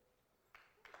first.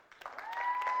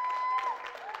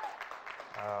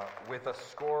 With a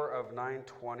score of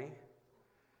 920.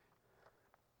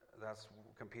 That's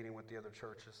competing with the other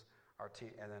churches. Our team,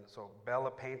 and then so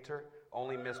Bella Painter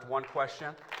only missed one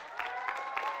question.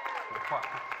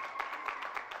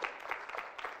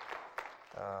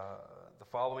 The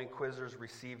following quizzers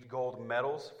received gold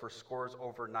medals for scores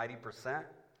over 90%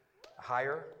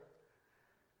 higher.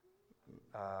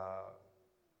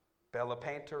 Bella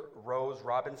Painter, Rose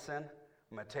Robinson,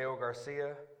 Mateo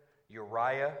Garcia,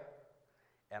 Uriah,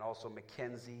 and also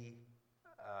Mackenzie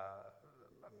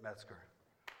Metzger.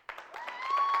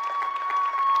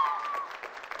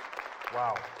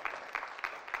 Wow.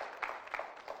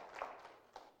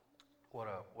 What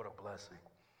a blessing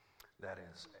that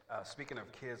is. Speaking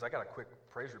of kids, I got a quick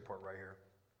praise report right here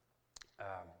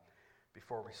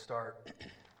before we start.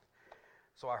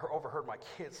 So I overheard my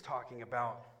kids talking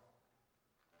about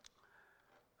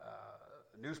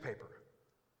newspaper,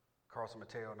 Carlos and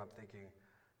Mateo, and I'm thinking,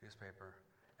 newspaper.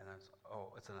 And then,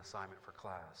 it's an assignment for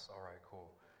class. All right,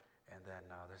 cool. And then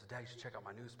there's a, Dad, you should check out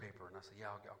my newspaper. And I said, yeah,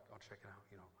 I'll check it out.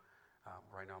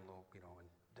 Right now I'm a little, and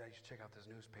Dad, you should check out this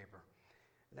newspaper.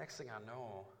 Next thing I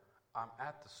know, I'm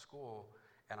at the school,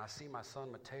 and I see my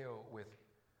son Mateo with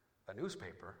a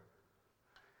newspaper,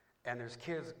 and there's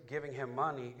kids giving him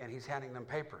money, and he's handing them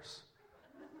papers.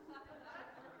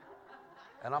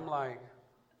 And I'm like,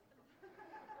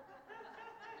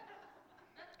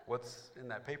 what's in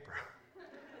that paper?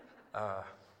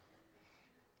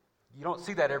 You don't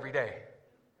see that every day,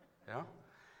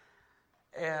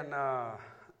 And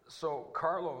so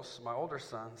Carlos, my older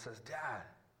son, says, Dad,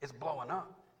 it's blowing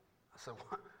up. I said,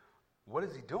 what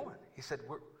is he doing? He said,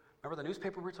 remember the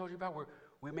newspaper we told you about?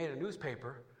 We made a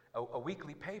newspaper, a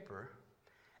weekly paper,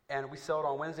 and we sell it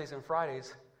on Wednesdays and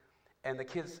Fridays, and the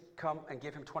kids come and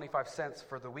give him 25 cents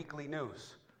for the weekly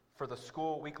news, for the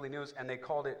school weekly news, and they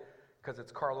called it, because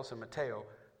it's Carlos and Mateo,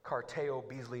 Carteo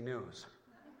Beasley News.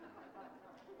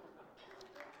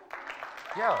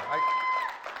 Yeah.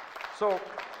 So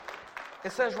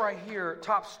it says right here,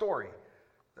 top story.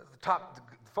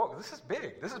 Folks, this is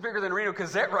big. This is bigger than Reno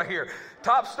Gazette right here.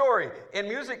 Top story. In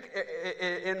music,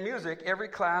 every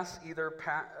class,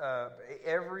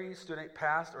 every student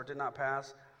passed or did not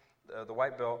pass the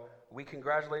white belt, we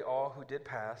congratulate all who did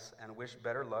pass and wish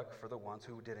better luck for the ones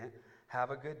who didn't.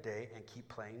 Have a good day and keep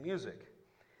playing music.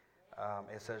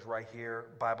 It says right here,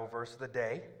 Bible verse of the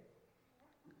day.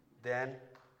 Then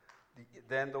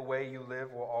the way you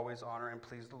live will always honor and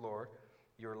please the Lord.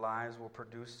 Your lives will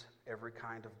produce every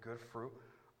kind of good fruit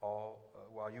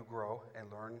while you grow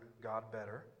and learn God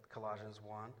better. Colossians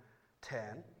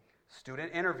 1:10.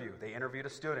 Student interview. They interviewed a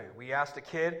student. We asked a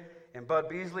kid in Bud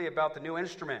Beasley about the new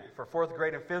instrument for 4th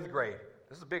grade and 5th grade.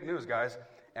 This is big news, guys.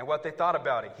 And what they thought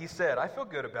about it. He said, I feel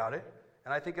good about it,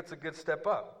 and I think it's a good step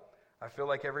up. I feel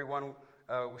like everyone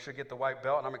should get the white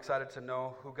belt, and I'm excited to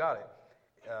know who got it.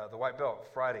 The white belt,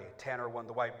 Friday. Tanner won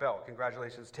the white belt.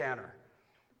 Congratulations, Tanner.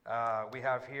 We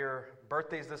have here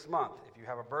birthdays this month. If you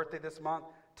have a birthday this month,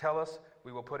 tell us.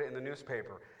 We will put it in the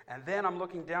newspaper. And then I'm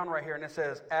looking down right here, and it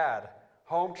says, add.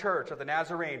 Home Church of the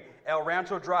Nazarene, El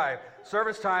Rancho Drive.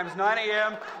 Service times 9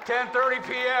 a.m., 10:30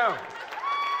 p.m.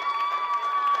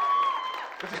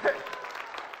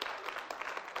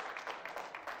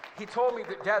 He told me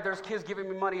that, Dad, there's kids giving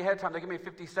me money ahead of time. They give me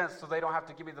 50 cents so they don't have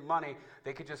to give me the money.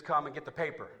 They could just come and get the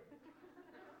paper.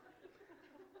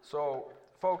 So,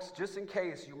 folks, just in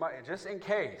case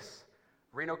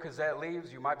Reno Gazette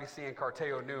leaves, you might be seeing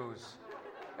Carteo News.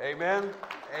 Amen?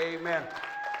 Amen.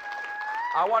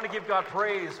 I want to give God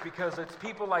praise because it's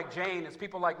people like Jane, it's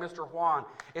people like Mr. Juan,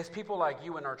 it's people like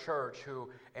you in our church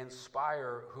who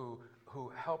inspire, who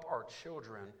help our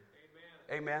children.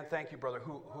 Amen. Amen. Thank you, brother.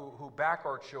 Who back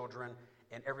our children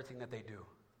in everything that they do.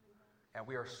 And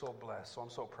we are so blessed. So I'm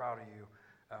so proud of you,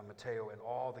 Mateo, and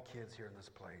all the kids here in this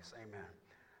place. Amen.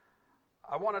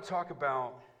 I want to talk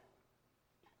about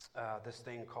this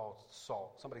thing called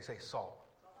salt. Somebody say salt.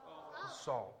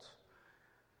 Salt.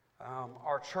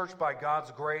 Our church, by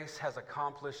God's grace, has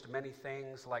accomplished many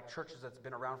things. Like churches that's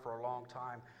been around for a long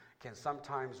time can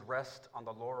sometimes rest on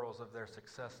the laurels of their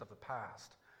success of the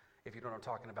past. If you know what I'm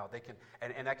talking about, they can,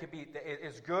 and that can be.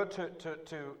 It's good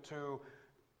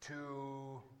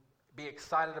to be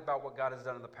excited about what God has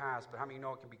done in the past. But how many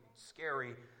know it can be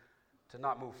scary to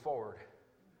not move forward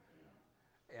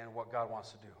in what God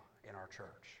wants to do in our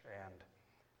church, and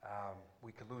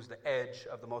we could lose the edge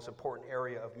of the most important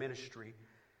area of ministry.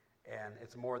 And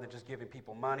it's more than just giving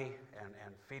people money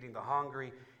and feeding the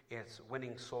hungry. It's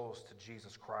winning souls to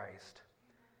Jesus Christ.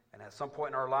 And at some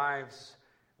point in our lives,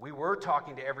 we were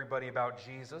talking to everybody about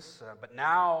Jesus, but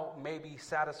now maybe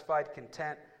satisfied,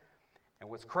 content. And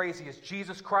what's crazy is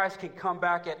Jesus Christ can come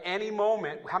back at any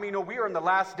moment. How many know we are in the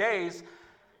last days?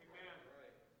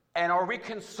 And are we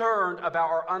concerned about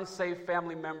our unsaved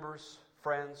family members,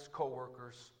 friends,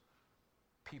 co-workers,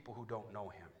 people who don't know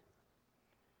him?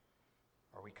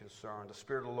 Are we concerned? The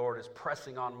Spirit of the Lord is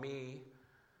pressing on me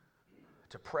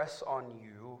to press on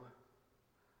you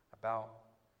about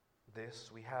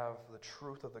this. We have the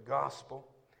truth of the gospel.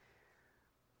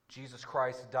 Jesus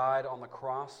Christ died on the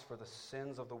cross for the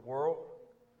sins of the world,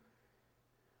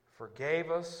 forgave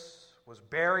us, was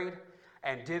buried,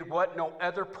 and did what no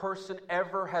other person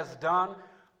ever has done,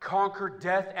 conquered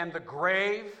death and the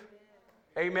grave.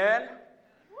 Amen.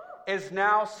 Is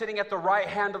now sitting at the right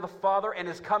hand of the Father and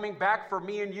is coming back for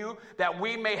me and you that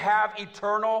we may have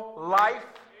eternal life.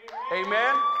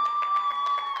 Amen.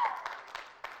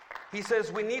 He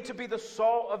says we need to be the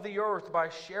salt of the earth by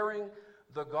sharing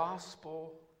the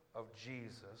gospel of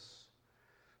Jesus.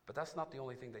 But that's not the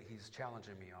only thing that he's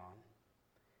challenging me on.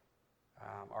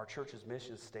 Our church's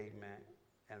mission statement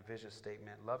and vision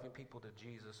statement, loving people to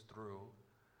Jesus through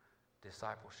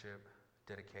discipleship,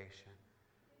 dedication,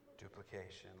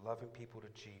 duplication, loving people to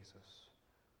Jesus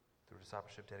through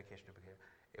discipleship, dedication, duplication.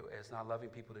 It's not loving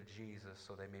people to Jesus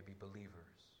so they may be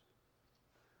believers,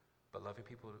 but loving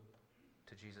people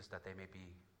to Jesus that they may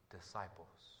be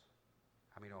disciples.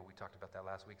 I mean, we talked about that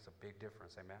last week. It's a big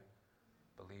difference, amen?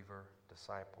 Believer,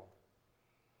 disciple.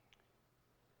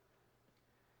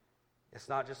 It's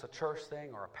not just a church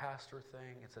thing or a pastor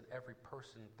thing. It's an every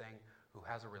person thing who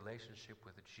has a relationship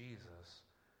with Jesus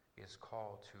is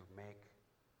called to make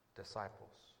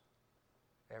disciples.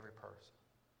 Every person.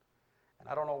 And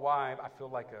I don't know why, I feel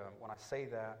like when I say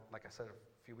that, like I said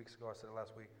a few weeks ago, I said it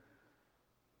last week,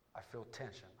 I feel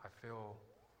tension. I feel,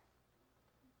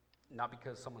 not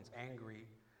because someone's angry,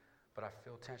 but I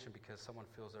feel tension because someone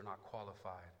feels they're not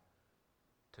qualified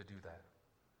to do that.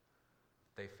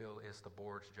 They feel it's the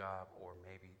board's job or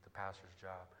maybe the pastor's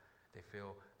job. They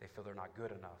feel they're not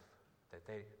good enough, that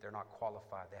they're not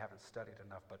qualified, they haven't studied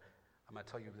enough. But I'm going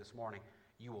to tell you this morning,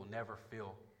 you will never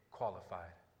feel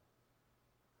qualified.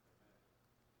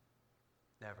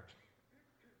 Never.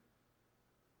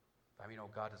 I mean,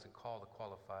 God doesn't call the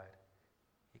qualified.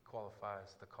 He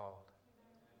qualifies the called.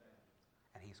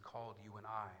 and he's called you and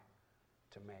I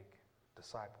to make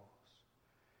disciples.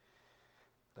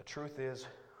 The truth is,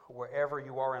 wherever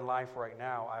you are in life right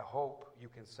now, I hope you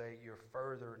can say you're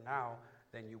further now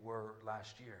than you were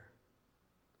last year.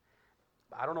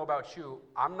 I don't know about you.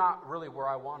 I'm not really where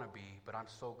I want to be, but I'm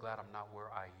so glad I'm not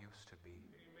where I used to be.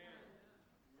 Amen.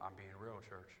 I'm being real,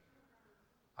 church.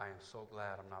 I am so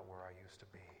glad I'm not where I used to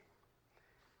be.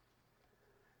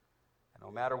 And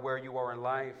no matter where you are in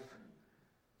life,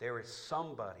 there is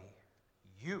somebody,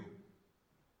 you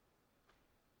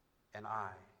and I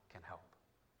can help.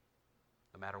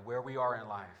 No matter where we are in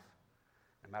life,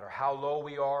 no matter how low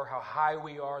we are, how high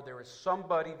we are, there is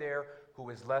somebody there who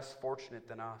is less fortunate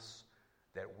than us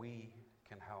that we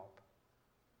can help.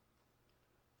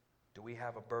 Do we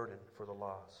have a burden for the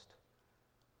lost?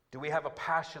 Do we have a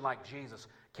passion like Jesus?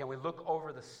 Can we look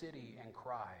over the city and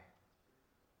cry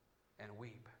and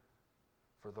weep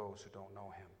for those who don't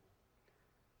know him?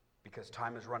 Because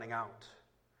time is running out.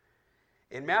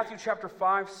 In Matthew chapter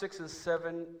 5, 6, and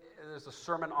 7, there's the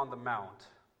Sermon on the Mount.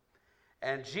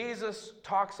 And Jesus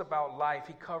talks about life.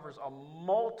 He covers a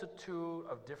multitude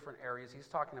of different areas. He's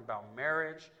talking about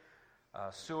marriage,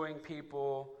 suing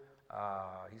people.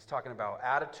 He's talking about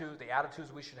attitude, the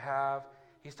attitudes we should have.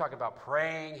 He's talking about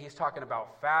praying. He's talking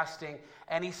about fasting.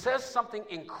 And he says something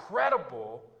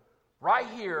incredible right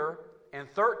here in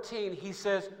 13. He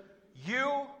says,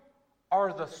 you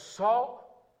are the salt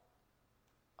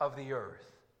of the earth.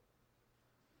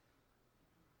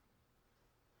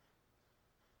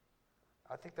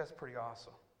 I think that's pretty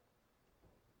awesome.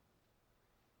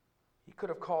 He could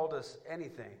have called us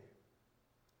anything.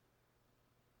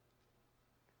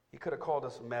 He could have called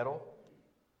us metal.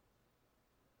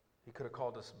 He could have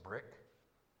called us brick.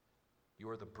 You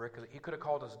are the brick. He could have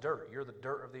called us dirt. You're the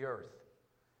dirt of the earth.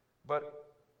 But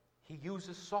he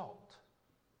uses salt.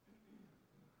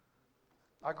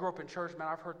 I grew up in church, man.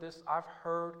 I've heard this. I've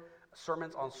heard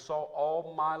sermons on salt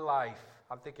all my life.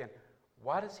 I'm thinking,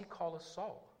 why does he call us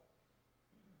salt?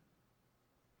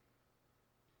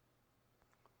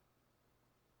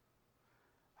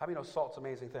 How many know salt's an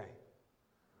amazing thing?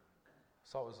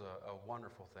 Salt is a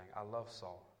wonderful thing. I love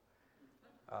salt.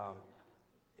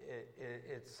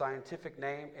 Its scientific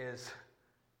name is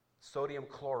sodium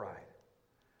chloride.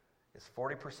 It's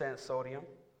 40% sodium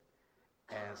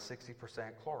and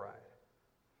 60% chloride.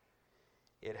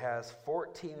 It has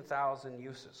 14,000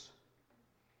 uses.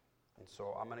 And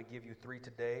so I'm going to give you 3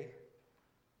 today,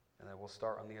 and then we'll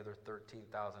start on the other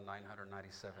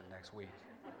 13,997 next week.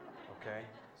 Okay?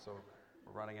 So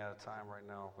we're running out of time right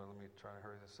now, but let me try to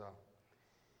hurry this up.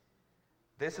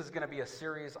 This is going to be a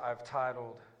series I've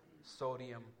titled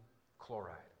Sodium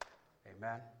Chloride.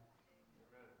 Amen?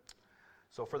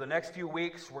 So for the next few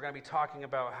weeks, we're going to be talking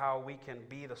about how we can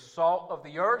be the salt of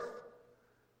the earth.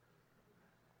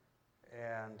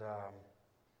 And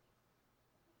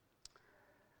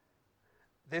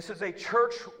this is a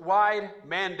church-wide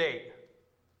mandate.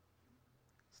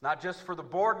 It's not just for the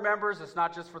board members. It's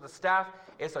not just for the staff.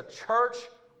 It's a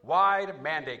church-wide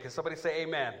mandate. Can somebody say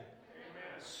amen?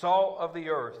 Salt of the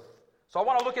earth. So I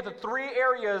want to look at the 3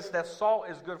 areas that salt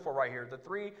is good for right here. The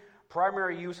 3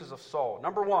 primary uses of salt.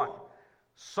 Number 1,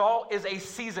 salt is a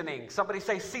seasoning. Somebody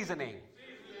say seasoning.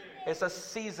 It's a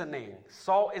seasoning.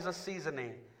 Salt is a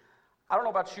seasoning. I don't know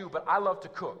about you, but I love to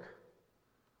cook.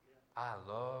 I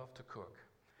love to cook.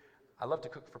 I love to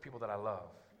cook for people that I love.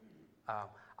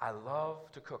 I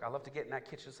love to cook. I love to get in that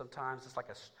kitchen sometimes. It's like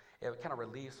it kind of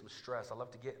relieves some stress. I love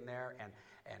to get in there and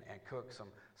cook some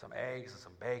eggs and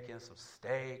some bacon, some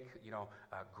steak,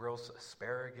 grill some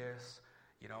asparagus.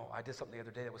 I did something the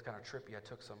other day that was kind of trippy. I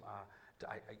took some,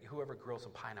 whoever grilled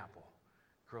some pineapple.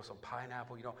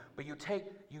 But you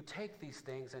take these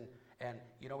things and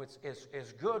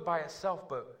it's good by itself,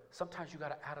 but sometimes you got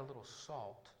to add a little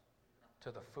salt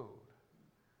to the food.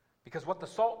 Because what the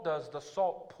salt does, the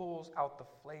salt pulls out the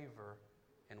flavor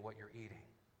in what you're eating.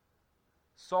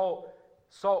 Salt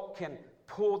can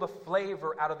pull the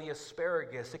flavor out of the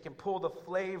asparagus. It can pull the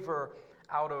flavor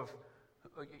out of...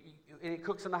 Any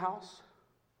cooks in the house?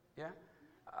 Yeah?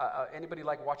 Anybody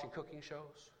like watching cooking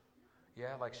shows?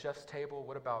 Yeah, like Chef's Table.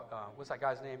 What about, what's that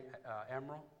guy's name?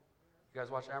 Emerald? You guys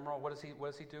watch Emerald? What does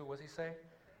he do? What does he say?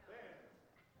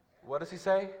 What does he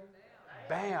say?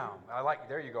 Bam.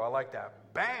 There you go. I like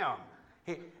that. Bam.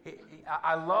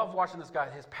 I love watching this guy,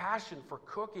 his passion for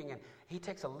cooking, and he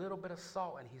takes a little bit of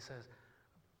salt and he says,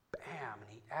 bam, and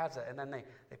he adds it, and then they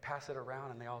pass it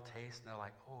around and they all taste, and they're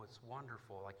like, oh, it's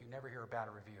wonderful. Like, you never hear a bad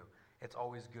review. It's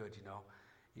always good,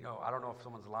 I don't know if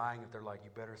someone's lying, if they're like, you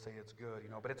better say it's good,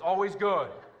 but it's always good.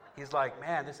 He's like,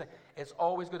 man, this thing, it's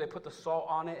always good. They put the salt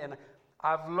on it, and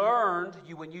I've learned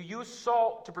when you use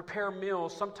salt to prepare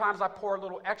meals, sometimes I pour a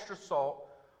little extra salt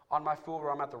on my food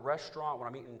when I'm at the restaurant, when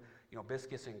I'm eating,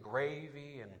 biscuits and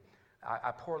gravy, and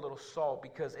I pour a little salt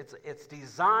because it's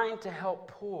designed to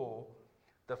help pull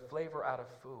the flavor out of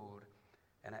food,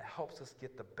 and it helps us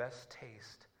get the best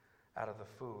taste out of the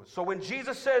food. So when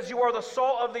Jesus says you are the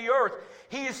salt of the earth,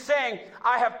 he is saying,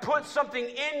 I have put something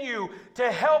in you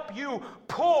to help you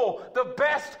pull the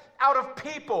best out of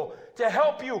people, to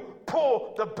help you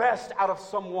pull the best out of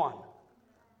someone.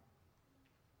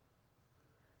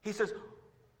 He says,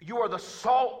 you are the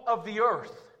salt of the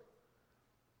earth,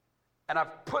 and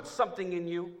I've put something in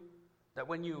you that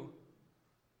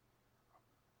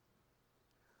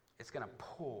it's going to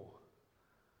pull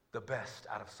the best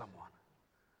out of someone.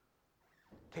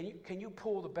 Can you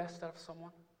pull the best out of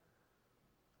someone?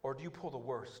 Or do you pull the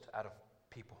worst out of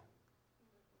people?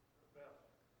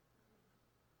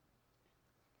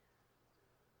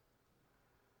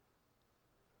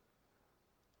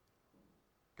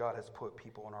 God has put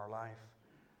people in our life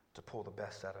to pull the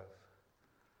best out of.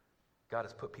 God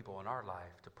has put people in our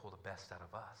life to pull the best out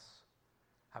of us.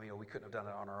 I mean, we couldn't have done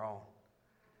it on our own.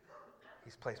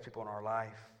 He's placed people in our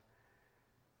life.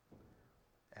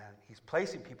 And he's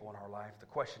placing people in our life. The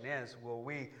question is, will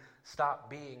we stop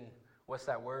being, what's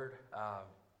that word?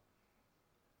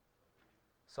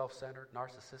 Self-centered,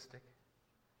 narcissistic?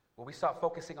 Will we stop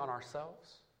focusing on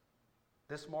ourselves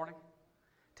this morning?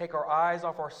 Take our eyes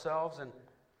off ourselves and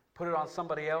put it on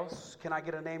somebody else? Can I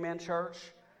get an amen, church?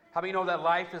 How many know that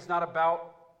life is not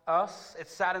about us? It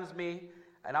saddens me,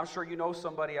 and I'm sure you know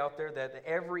somebody out there that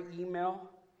every email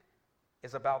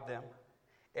is about them.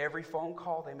 Every phone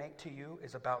call they make to you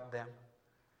is about them.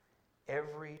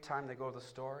 Every time they go to the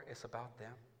store, it's about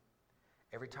them.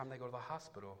 Every time they go to the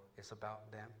hospital, it's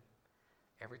about them.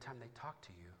 Every time they talk to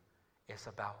you, it's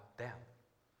about them.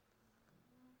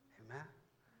 Amen?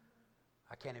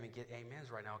 I can't even get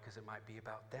amens right now because it might be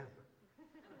about them.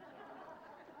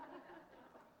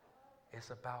 It's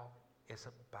about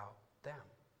them.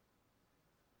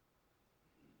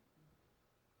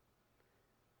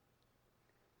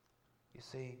 You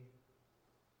see,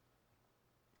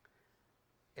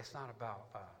 it's not about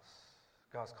us.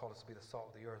 God's called us to be the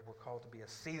salt of the earth. We're called to be a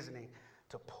seasoning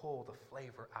to pull the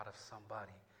flavor out of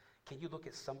somebody. Can you look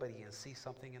at somebody and see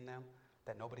something in them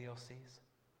that nobody else sees?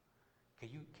 Can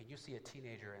you see a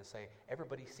teenager and say,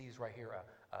 everybody sees right here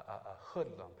a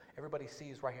hoodlum. Everybody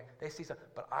sees right here. They see something,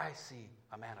 but I see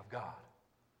a man of God.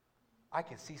 I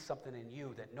can see something in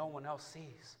you that no one else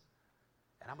sees.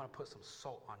 And I'm going to put some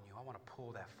salt on you. I want to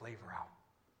pull that flavor out.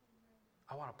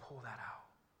 I want to pull that out.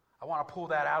 I want to pull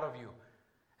that out of you.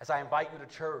 As I invite you to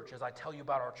church, as I tell you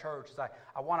about our church,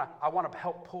 I want to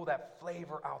help pull that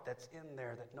flavor out that's in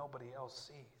there that nobody else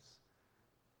sees.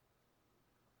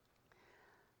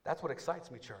 That's what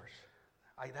excites me, church.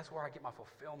 That's where I get my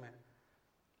fulfillment.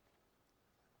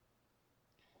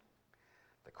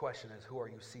 The question is, who are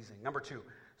you seasoning? Number 2,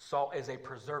 salt is a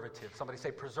preservative. Somebody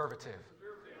say preservative.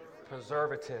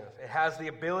 Preservative. It has the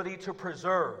ability to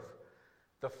preserve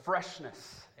the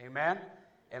freshness, amen,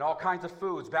 in all kinds of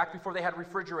foods. Back before they had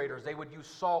refrigerators, they would use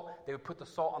salt. They would put the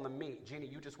salt on the meat. Jeannie,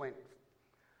 you just went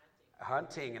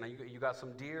hunting, and you got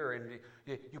some deer, and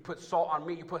you put salt on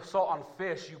meat. You put salt on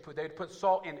fish. They'd put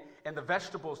salt in the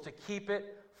vegetables to keep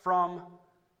it from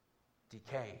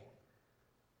decaying,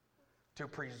 to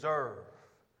preserve.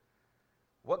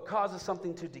 What causes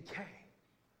something to decay?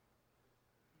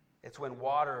 It's when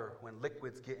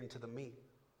liquids get into the meat,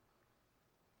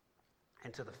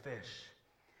 into the fish.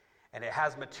 And it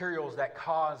has materials that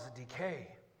cause decay.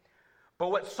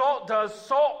 But what salt does,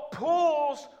 salt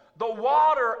pulls the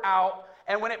water out.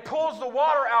 And when it pulls the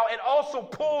water out, it also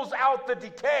pulls out the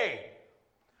decay.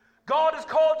 God has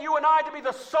called you and I to be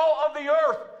the salt of the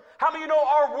earth. How many of you know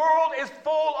our world is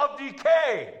full of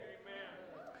decay?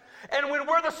 And when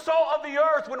we're the salt of the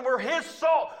earth, when we're his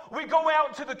salt, we go out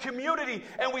into the community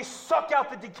and we suck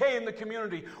out the decay in the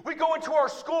community. We go into our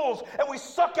schools and we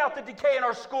suck out the decay in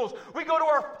our schools. We go to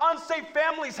our unsafe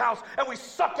family's house and we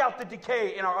suck out the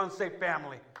decay in our unsafe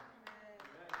family.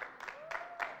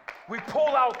 We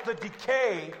pull out the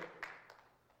decay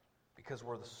because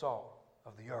we're the salt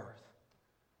of the earth.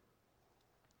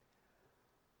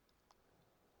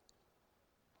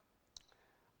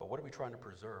 But what are we trying to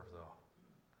preserve, though?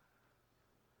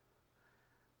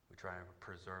 We try to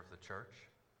preserve the church,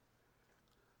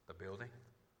 the building.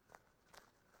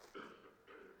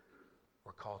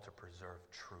 We're called to preserve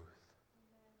truth.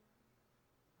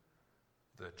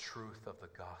 The truth of the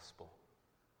gospel.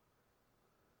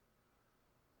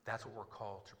 That's what we're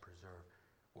called to preserve.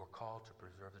 We're called to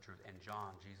preserve the truth. And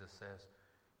John, Jesus says,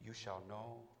 you shall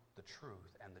know the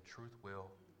truth, and the truth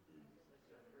will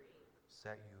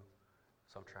set you,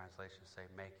 some translations say,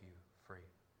 make you free.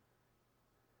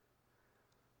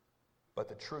 But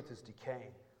the truth is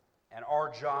decaying, and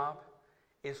our job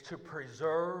is to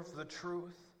preserve the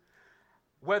truth,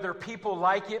 whether people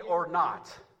like it or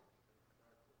not.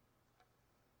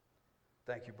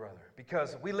 Thank you, brother.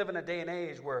 Because we live in a day and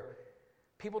age where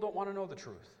people don't want to know the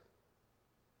truth.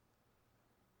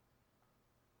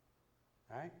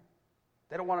 Right?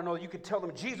 They don't want to know. You can tell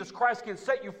them Jesus Christ can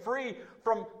set you free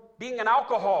from being an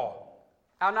alcoholic.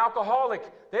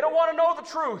 They don't want to know the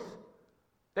truth.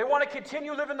 They want to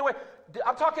continue living the way.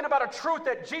 I'm talking about a truth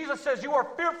that Jesus says you are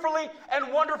fearfully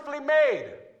and wonderfully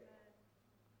made.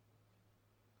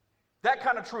 That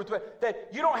kind of truth. That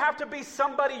you don't have to be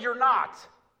somebody you're not.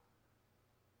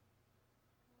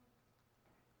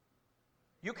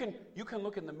 You can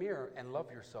look in the mirror and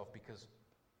love yourself because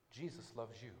Jesus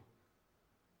loves you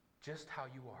just how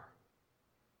you are.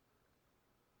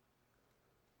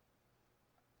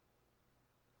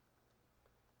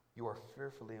 You are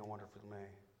fearfully and wonderfully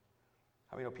made.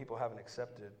 How many people haven't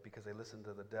accepted because they listen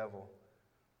to the devil,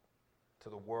 to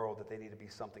the world, that they need to be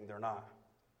something they're not?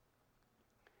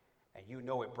 And you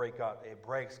know it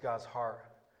breaks God's heart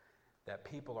that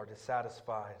people are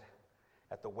dissatisfied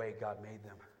at the way God made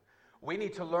them. We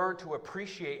need to learn to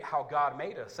appreciate how God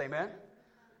made us. Amen?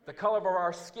 The color of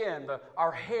our skin,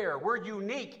 our hair, we're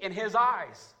unique in His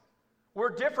eyes.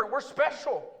 We're different. We're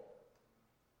special.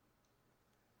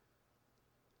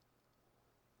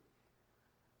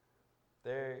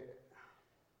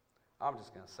 I'm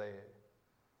just going to say it.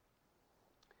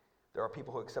 There are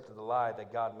people who accepted the lie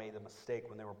that God made a mistake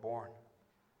when they were born.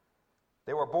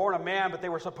 They were born a man, but they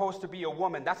were supposed to be a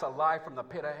woman. That's a lie from the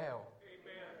pit of hell.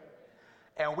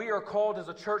 And we are called as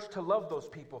a church to love those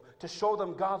people, to show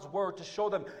them God's word, to show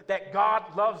them that God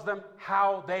loves them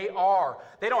how they are.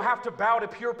 They don't have to bow to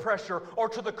peer pressure or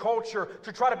to the culture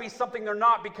to try to be something they're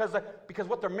not because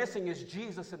what they're missing is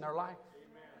Jesus in their life.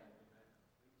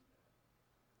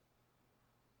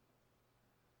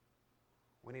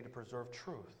 We need to preserve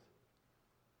truth.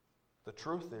 The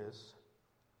truth is,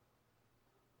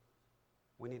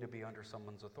 we need to be under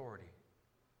someone's authority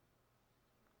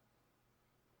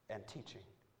and teaching.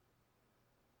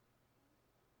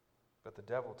 But the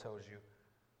devil tells you,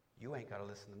 you ain't got to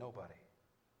listen to nobody.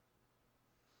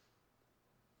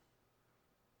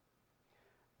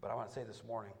 But I want to say this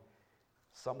morning,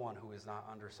 someone who is not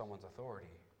under someone's authority,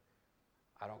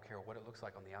 I don't care what it looks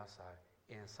like on the outside,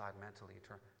 inside, mentally,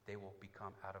 they will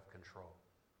become out of control.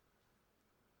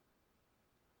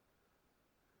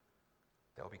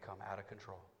 They'll become out of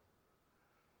control.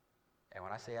 And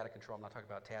when I say out of control, I'm not talking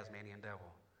about Tasmanian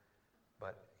devil,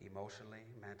 but emotionally,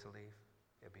 mentally,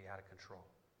 it'll be out of control.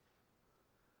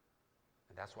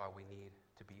 And that's why we need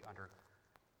to be under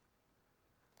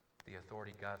the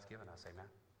authority God's given us. Amen.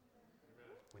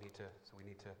 We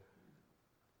need to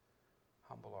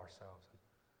humble ourselves.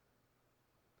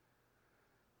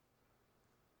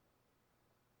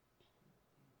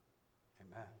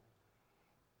 Amen.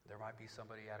 There might be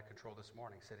somebody out of control this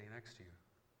morning sitting next to you.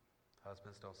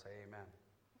 Husbands, don't say amen.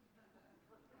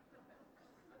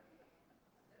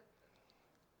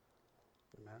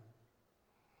 Amen.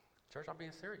 Church, I'm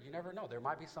being serious. You never know. There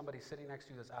might be somebody sitting next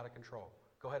to you that's out of control.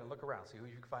 Go ahead and look around. See who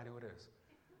you can find who it is.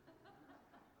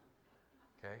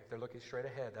 Okay? If they're looking straight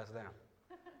ahead, that's them.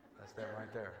 That's them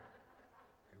right there.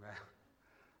 Amen.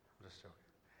 I'm just joking.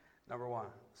 Number 1,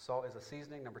 salt is a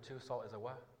seasoning. Number 2, salt is a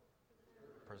what?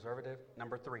 Preservative.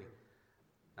 Number 3,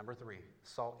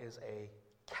 salt is a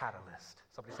catalyst.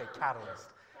 Somebody say catalyst.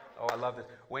 Oh, I love this.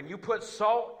 When you put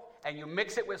salt and you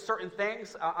mix it with certain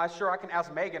things, I can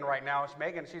ask Megan right now.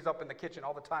 Megan, she's up in the kitchen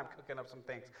all the time cooking up some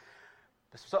things.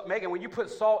 So, Megan, when you put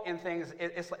salt in things,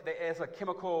 it's a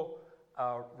chemical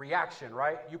reaction,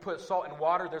 right? You put salt in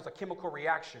water, there's a chemical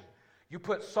reaction. You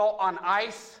put salt on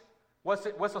ice, what's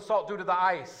the salt do to the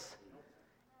ice?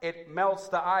 It melts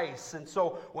the ice. And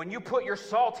so when you put your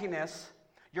saltiness,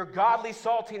 your godly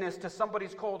saltiness to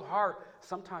somebody's cold heart,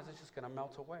 sometimes it's just going to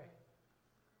melt away.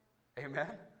 Amen?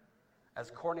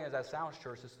 As corny as that sounds,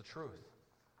 church, it's the truth.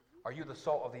 Are you the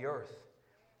salt of the earth?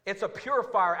 It's a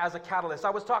purifier as a catalyst.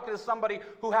 I was talking to somebody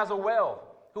who has a well.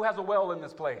 Who has a well in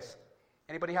this place?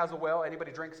 Anybody has a well?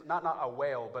 Anybody drinks? Not a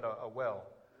whale, but a well.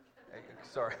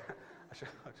 Sorry.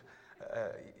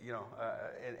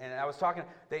 And I was talking,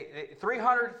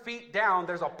 300 feet down,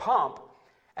 there's a pump,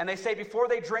 and they say before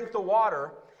they drink the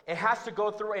water, it has to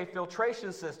go through a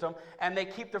filtration system, and they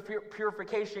keep the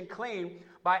purification clean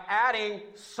by adding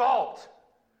salt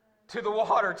to the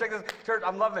water. Check this, church,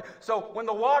 I'm loving it. So when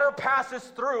the water passes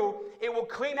through, it will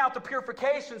clean out the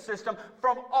purification system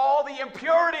from all the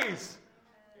impurities.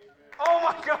 Oh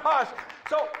my gosh.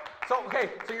 So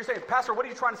you're saying, Pastor, what are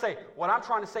you trying to say? What I'm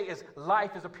trying to say is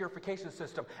life is a purification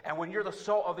system. And when you're the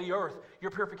salt of the earth,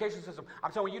 your purification system,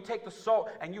 I'm telling you, you take the salt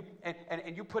and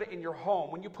you put it in your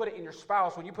home, when you put it in your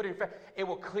spouse, when you put it in it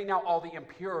will clean out all the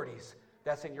impurities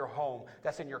that's in your home,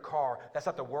 that's in your car, that's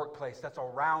at the workplace, that's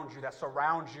around you, that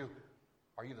surrounds you.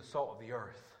 Are you the salt of the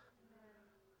earth?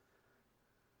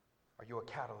 Are you a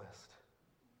catalyst?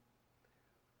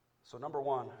 So number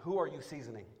one, who are you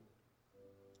seasoning?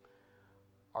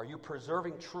 Are you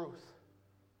preserving truth?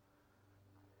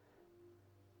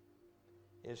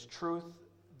 Is truth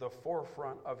the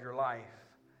forefront of your life?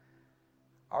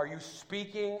 Are you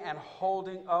speaking and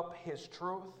holding up His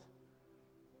truth?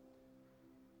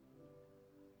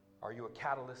 Are you a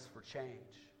catalyst for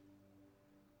change?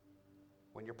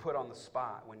 When you're put on the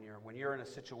spot, when you're in a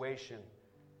situation,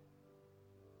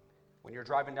 when you're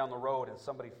driving down the road and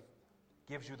somebody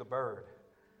gives you the bird.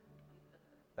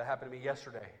 That happened to me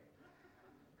yesterday.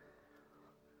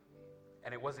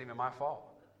 And it wasn't even my fault.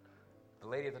 The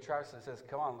lady at the traffic sign says,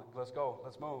 come on, let's go,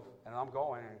 let's move. And I'm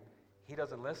going, and he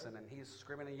doesn't listen, and he's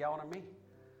screaming and yelling at me.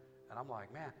 And I'm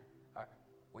like, man,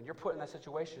 when you're put in that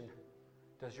situation,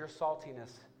 does your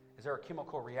saltiness, is there a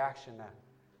chemical reaction that,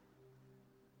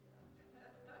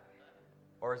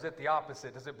 or is it the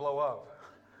opposite? Does it blow up?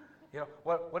 You know,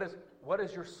 what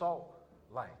is your salt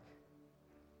like?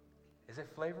 Is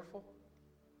it flavorful?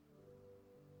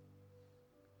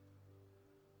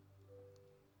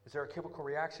 Is there a chemical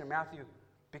reaction, Matthew?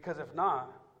 Because if not,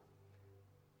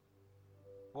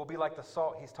 we'll be like the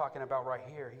salt he's talking about right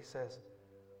here. He says,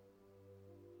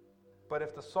 but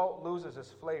if the salt loses its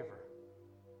flavor,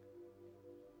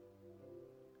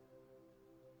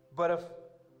 but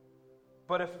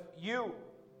if you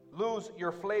lose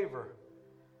your flavor,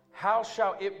 how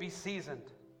shall it be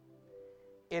seasoned?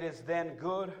 It is then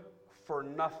good for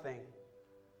nothing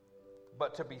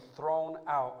but to be thrown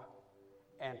out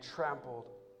and trampled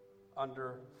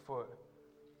underfoot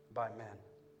by men.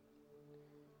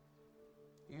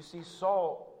 You see,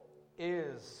 salt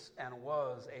is and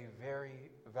was a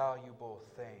very valuable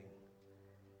thing.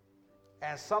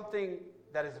 And something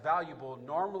that is valuable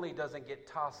normally doesn't get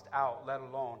tossed out, let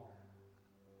alone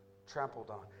trampled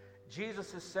on.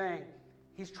 Jesus is saying,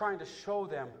 he's trying to show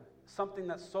them something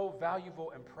that's so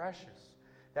valuable and precious,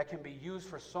 that can be used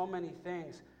for so many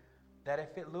things, that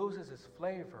if it loses its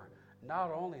flavor,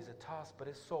 not only is it tossed, but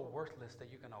it's so worthless that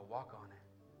you're going to walk on it.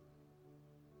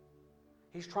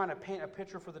 He's trying to paint a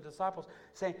picture for the disciples,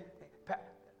 saying,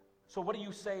 so what are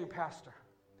you saying, Pastor?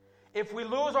 If we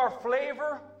lose our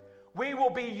flavor, we will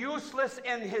be useless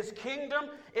in His kingdom.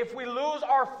 If we lose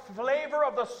our flavor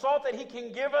of the salt that He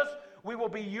can give us, we will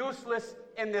be useless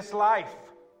in this life.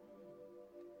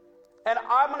 And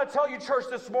I'm going to tell you, church,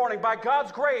 this morning, by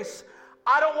God's grace,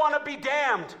 I don't want to be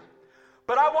damned.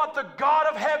 But I want the God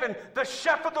of heaven, the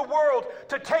chef of the world,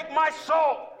 to take my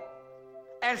salt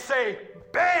and say,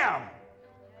 bam!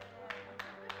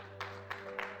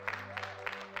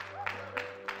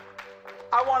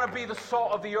 I want to be the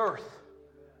salt of the earth.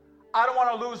 I don't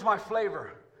want to lose my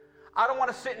flavor. I don't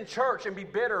want to sit in church and be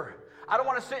bitter. I don't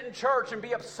want to sit in church and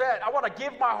be upset. I want to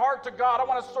give my heart to God. I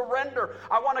want to surrender.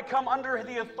 I want to come under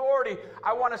the authority.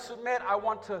 I want to submit. I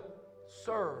want to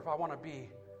serve. I want to be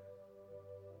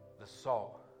the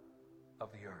salt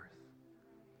of the earth.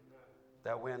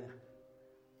 That when,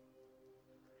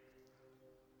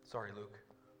 sorry, Luke.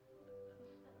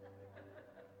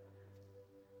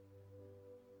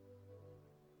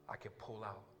 I could pull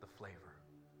out the flavor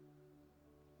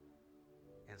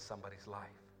in somebody's life.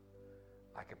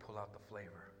 I could pull out the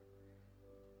flavor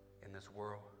in this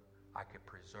world. I could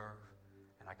preserve,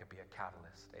 and I could be a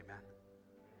catalyst. Amen.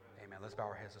 Amen. Let's bow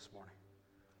our heads this morning.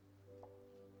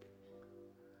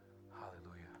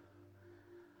 Hallelujah.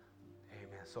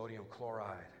 Amen. Sodium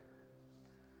chloride.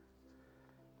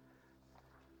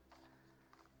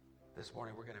 This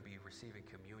morning we're going to be receiving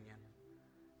communion.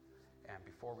 And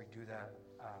before we do that,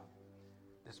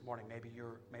 this morning maybe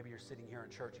you're sitting here in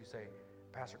church. You say,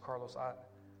 Pastor Carlos,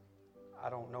 I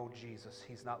don't know Jesus.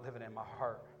 He's not living in my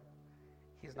heart.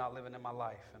 He's not living in my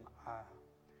life. And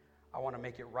I want to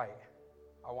make it right.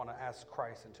 I want to ask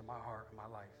Christ into my heart and my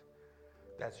life.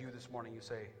 That's you this morning. You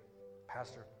say,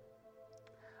 Pastor,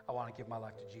 I want to give my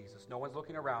life to Jesus. No one's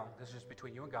looking around. This is just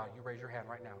between you and God. You raise your hand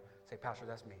right now. Say, Pastor,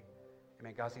 that's me.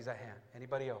 Amen. God sees that hand.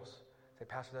 Anybody else? Say,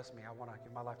 Pastor, that's me. I want to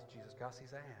give my life to Jesus. God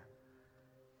sees that hand.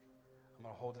 I'm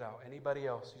going to hold it out. Anybody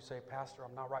else? You say, Pastor,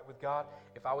 I'm not right with God.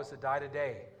 If I was to die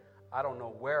today, I don't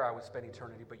know where I would spend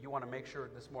eternity, but you want to make sure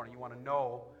this morning, you want to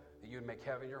know that you would make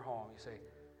heaven your home. You say,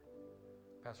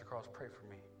 Pastor Carlos, pray for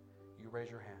me. You raise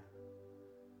your hand.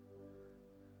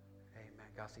 Amen.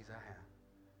 God sees that hand.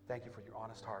 Thank you for your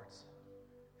honest hearts.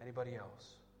 Anybody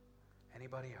else?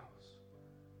 Anybody else?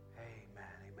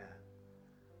 Amen. Amen.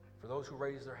 For those who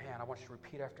raised their hand, I want you to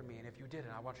repeat after me. And if you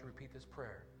didn't, I want you to repeat this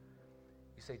prayer.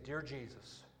 You say, Dear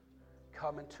Jesus,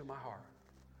 come into my heart.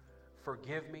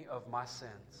 Forgive me of my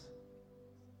sins.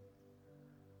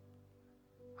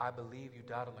 I believe you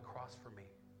died on the cross for me.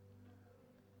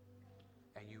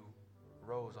 And you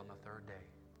rose on the third day.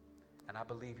 And I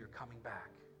believe you're coming back.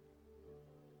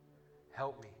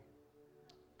 Help me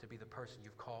to be the person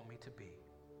you've called me to be.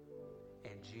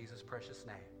 In Jesus' precious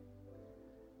name.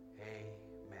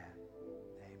 Amen.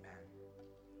 Amen.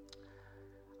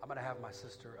 I'm going to have my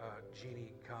sister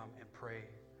Jeannie come and pray,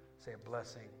 say a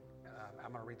blessing.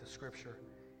 I'm going to read the scripture,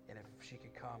 and if she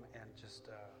could come and just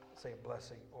say a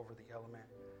blessing over the element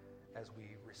as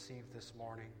we receive this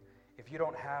morning. If you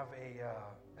don't have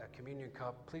a communion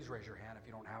cup, please raise your hand if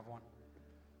you don't have one.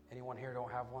 Anyone here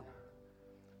don't have one?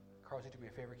 Carlos, you do me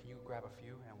a favor. Can you grab a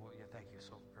few? And thank you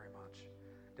so very much.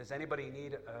 Does anybody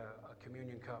need a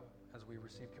communion cup as we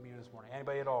receive communion this morning?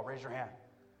 Anybody at all? Raise your hand.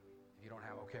 If you don't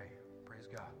have, okay. Praise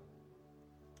God.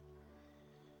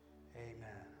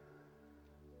 Amen.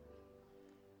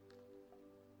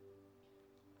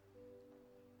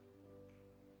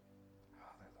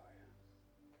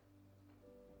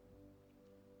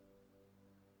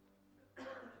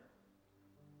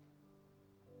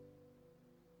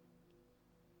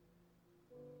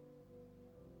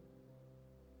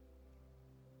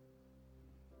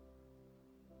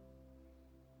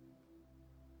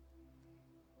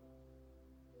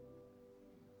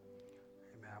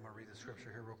 I'm going to read the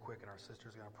scripture here real quick, and our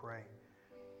sister's going to pray.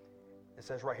 It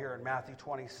says right here in Matthew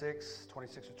 26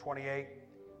 to 28,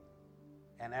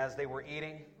 and as they were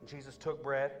eating, Jesus took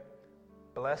bread,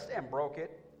 blessed and broke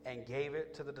it, and gave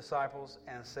it to the disciples,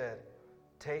 and said,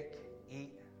 Take,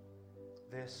 eat,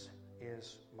 this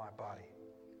is my body.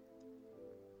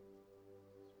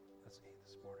 Let's eat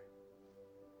this morning.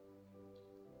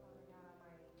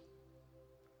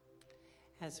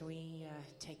 As we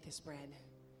take this bread,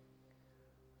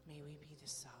 may we be the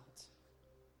salt.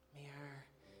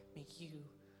 May you,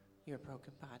 your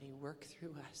broken body, work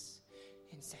through us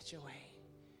in such a way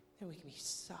that we can be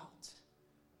salt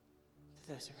to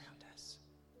those around us.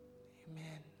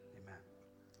 Amen. Amen.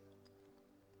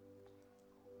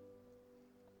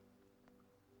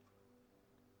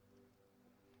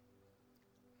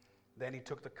 Then he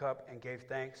took the cup and gave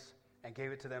thanks and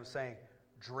gave it to them, saying,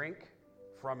 Drink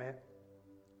from it,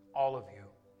 all of you,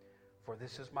 for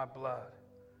this is my blood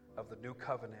of the new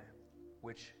covenant,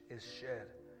 which is shed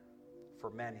for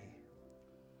many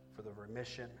for the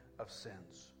remission of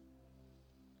sins.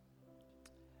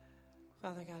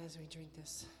 Father God, as we drink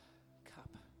this cup,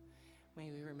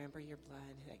 may we remember your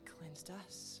blood that cleansed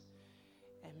us.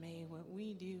 And may what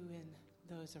we do and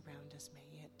those around us,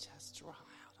 may it just draw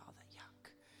out all the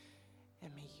yuck.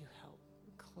 And may you help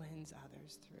cleanse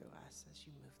others through us as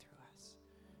you move through us.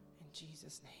 In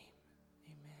Jesus' name,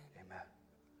 amen. Amen.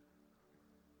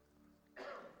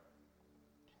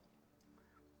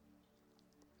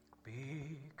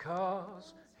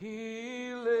 Because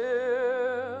he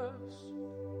lives,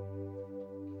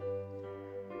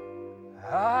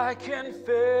 I can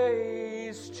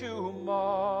face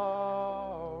tomorrow.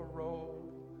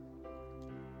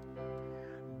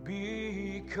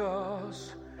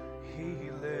 Because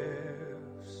he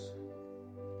lives,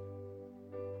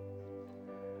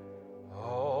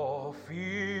 all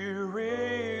fear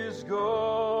is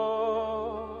gone.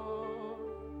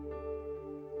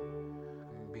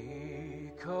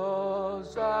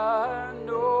 Because I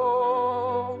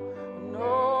know,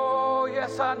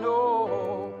 yes I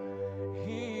know,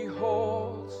 he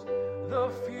holds the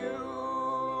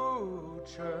future.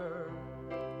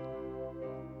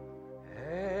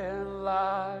 And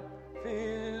life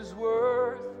is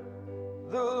worth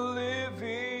the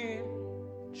living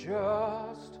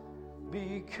just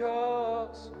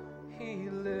because he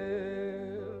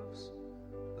lives.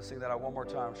 Let's sing that out one more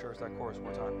time. Share that chorus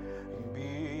one more time.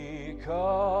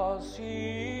 Because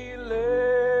he lives,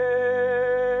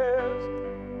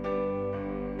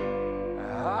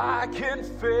 I can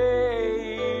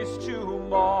face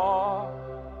tomorrow.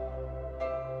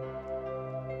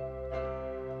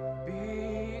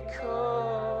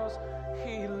 Because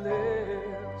he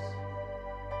lives,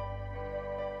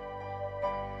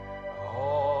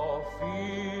 all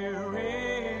fear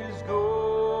is gone.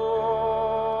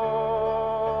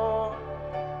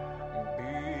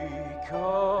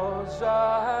 Because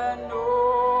I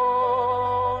know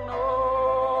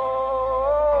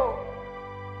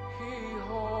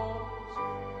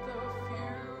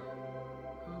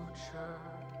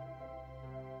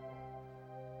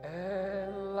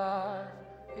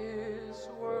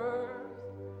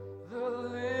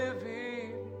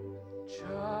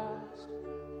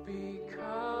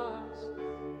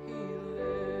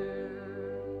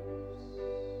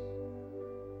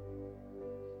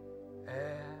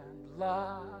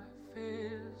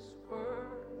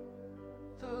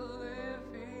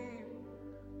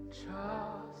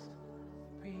just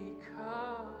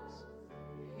because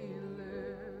He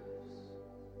lives.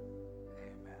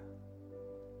 Amen.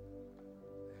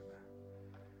 Amen.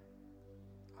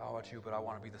 I don't know about you, but I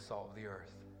want to be the salt of the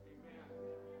earth.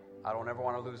 I don't ever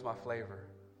want to lose my flavor.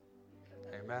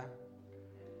 Amen.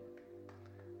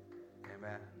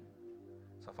 Amen.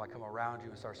 So if I come around you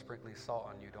and start sprinkling salt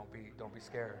on you, don't be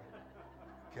scared.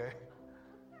 Okay?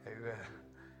 Amen.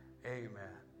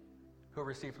 Amen. Who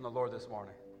received from the Lord this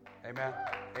morning? Amen.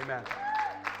 Amen.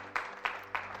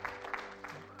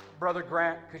 Brother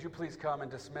Grant, could you please come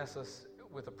and dismiss us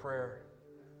with a prayer?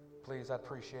 Please, I'd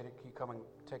appreciate it. Can you come and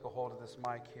take a hold of this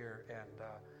mic here?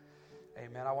 And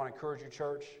amen. I want to encourage you,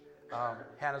 church.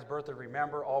 Hannah's birthday,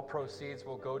 remember, all proceeds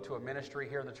will go to a ministry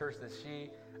here in the church that she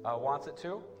wants it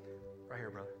to. Right here,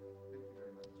 brother.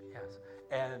 Yes.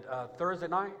 And Thursday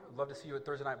night, I'd love to see you at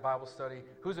Thursday night Bible study.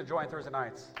 Who's enjoying Thursday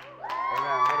nights?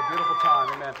 Amen. What a beautiful time.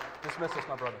 Amen. Dismiss us,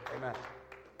 my brother. Amen.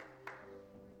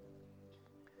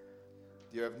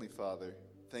 Dear Heavenly Father,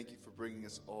 thank you for bringing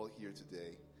us all here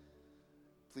today.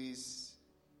 Please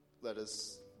let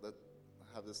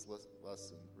have this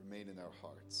lesson remain in our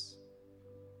hearts.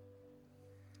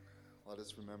 Let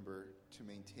us remember to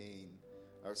maintain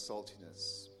our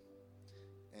saltiness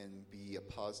and be a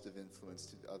positive influence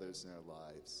to others in our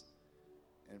lives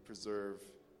and preserve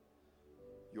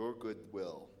your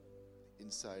goodwill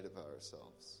inside of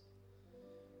ourselves.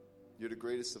 You're the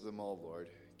greatest of them all, Lord,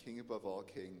 King above all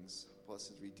kings,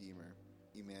 blessed Redeemer,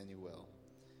 Emmanuel.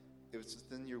 If it's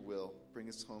within your will, bring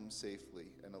us home safely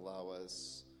and allow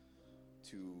us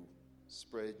to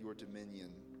spread your dominion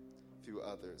through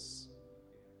others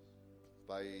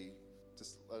by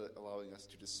just allowing us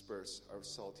to disperse our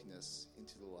saltiness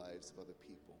into the lives of other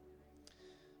people.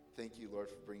 Thank you, Lord,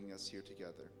 for bringing us here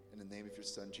together. In the name of your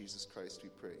Son, Jesus Christ, we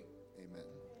pray. Amen.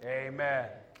 Amen.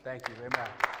 Thank you. Amen.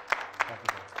 Thank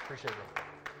you, Lord. Appreciate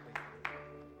it.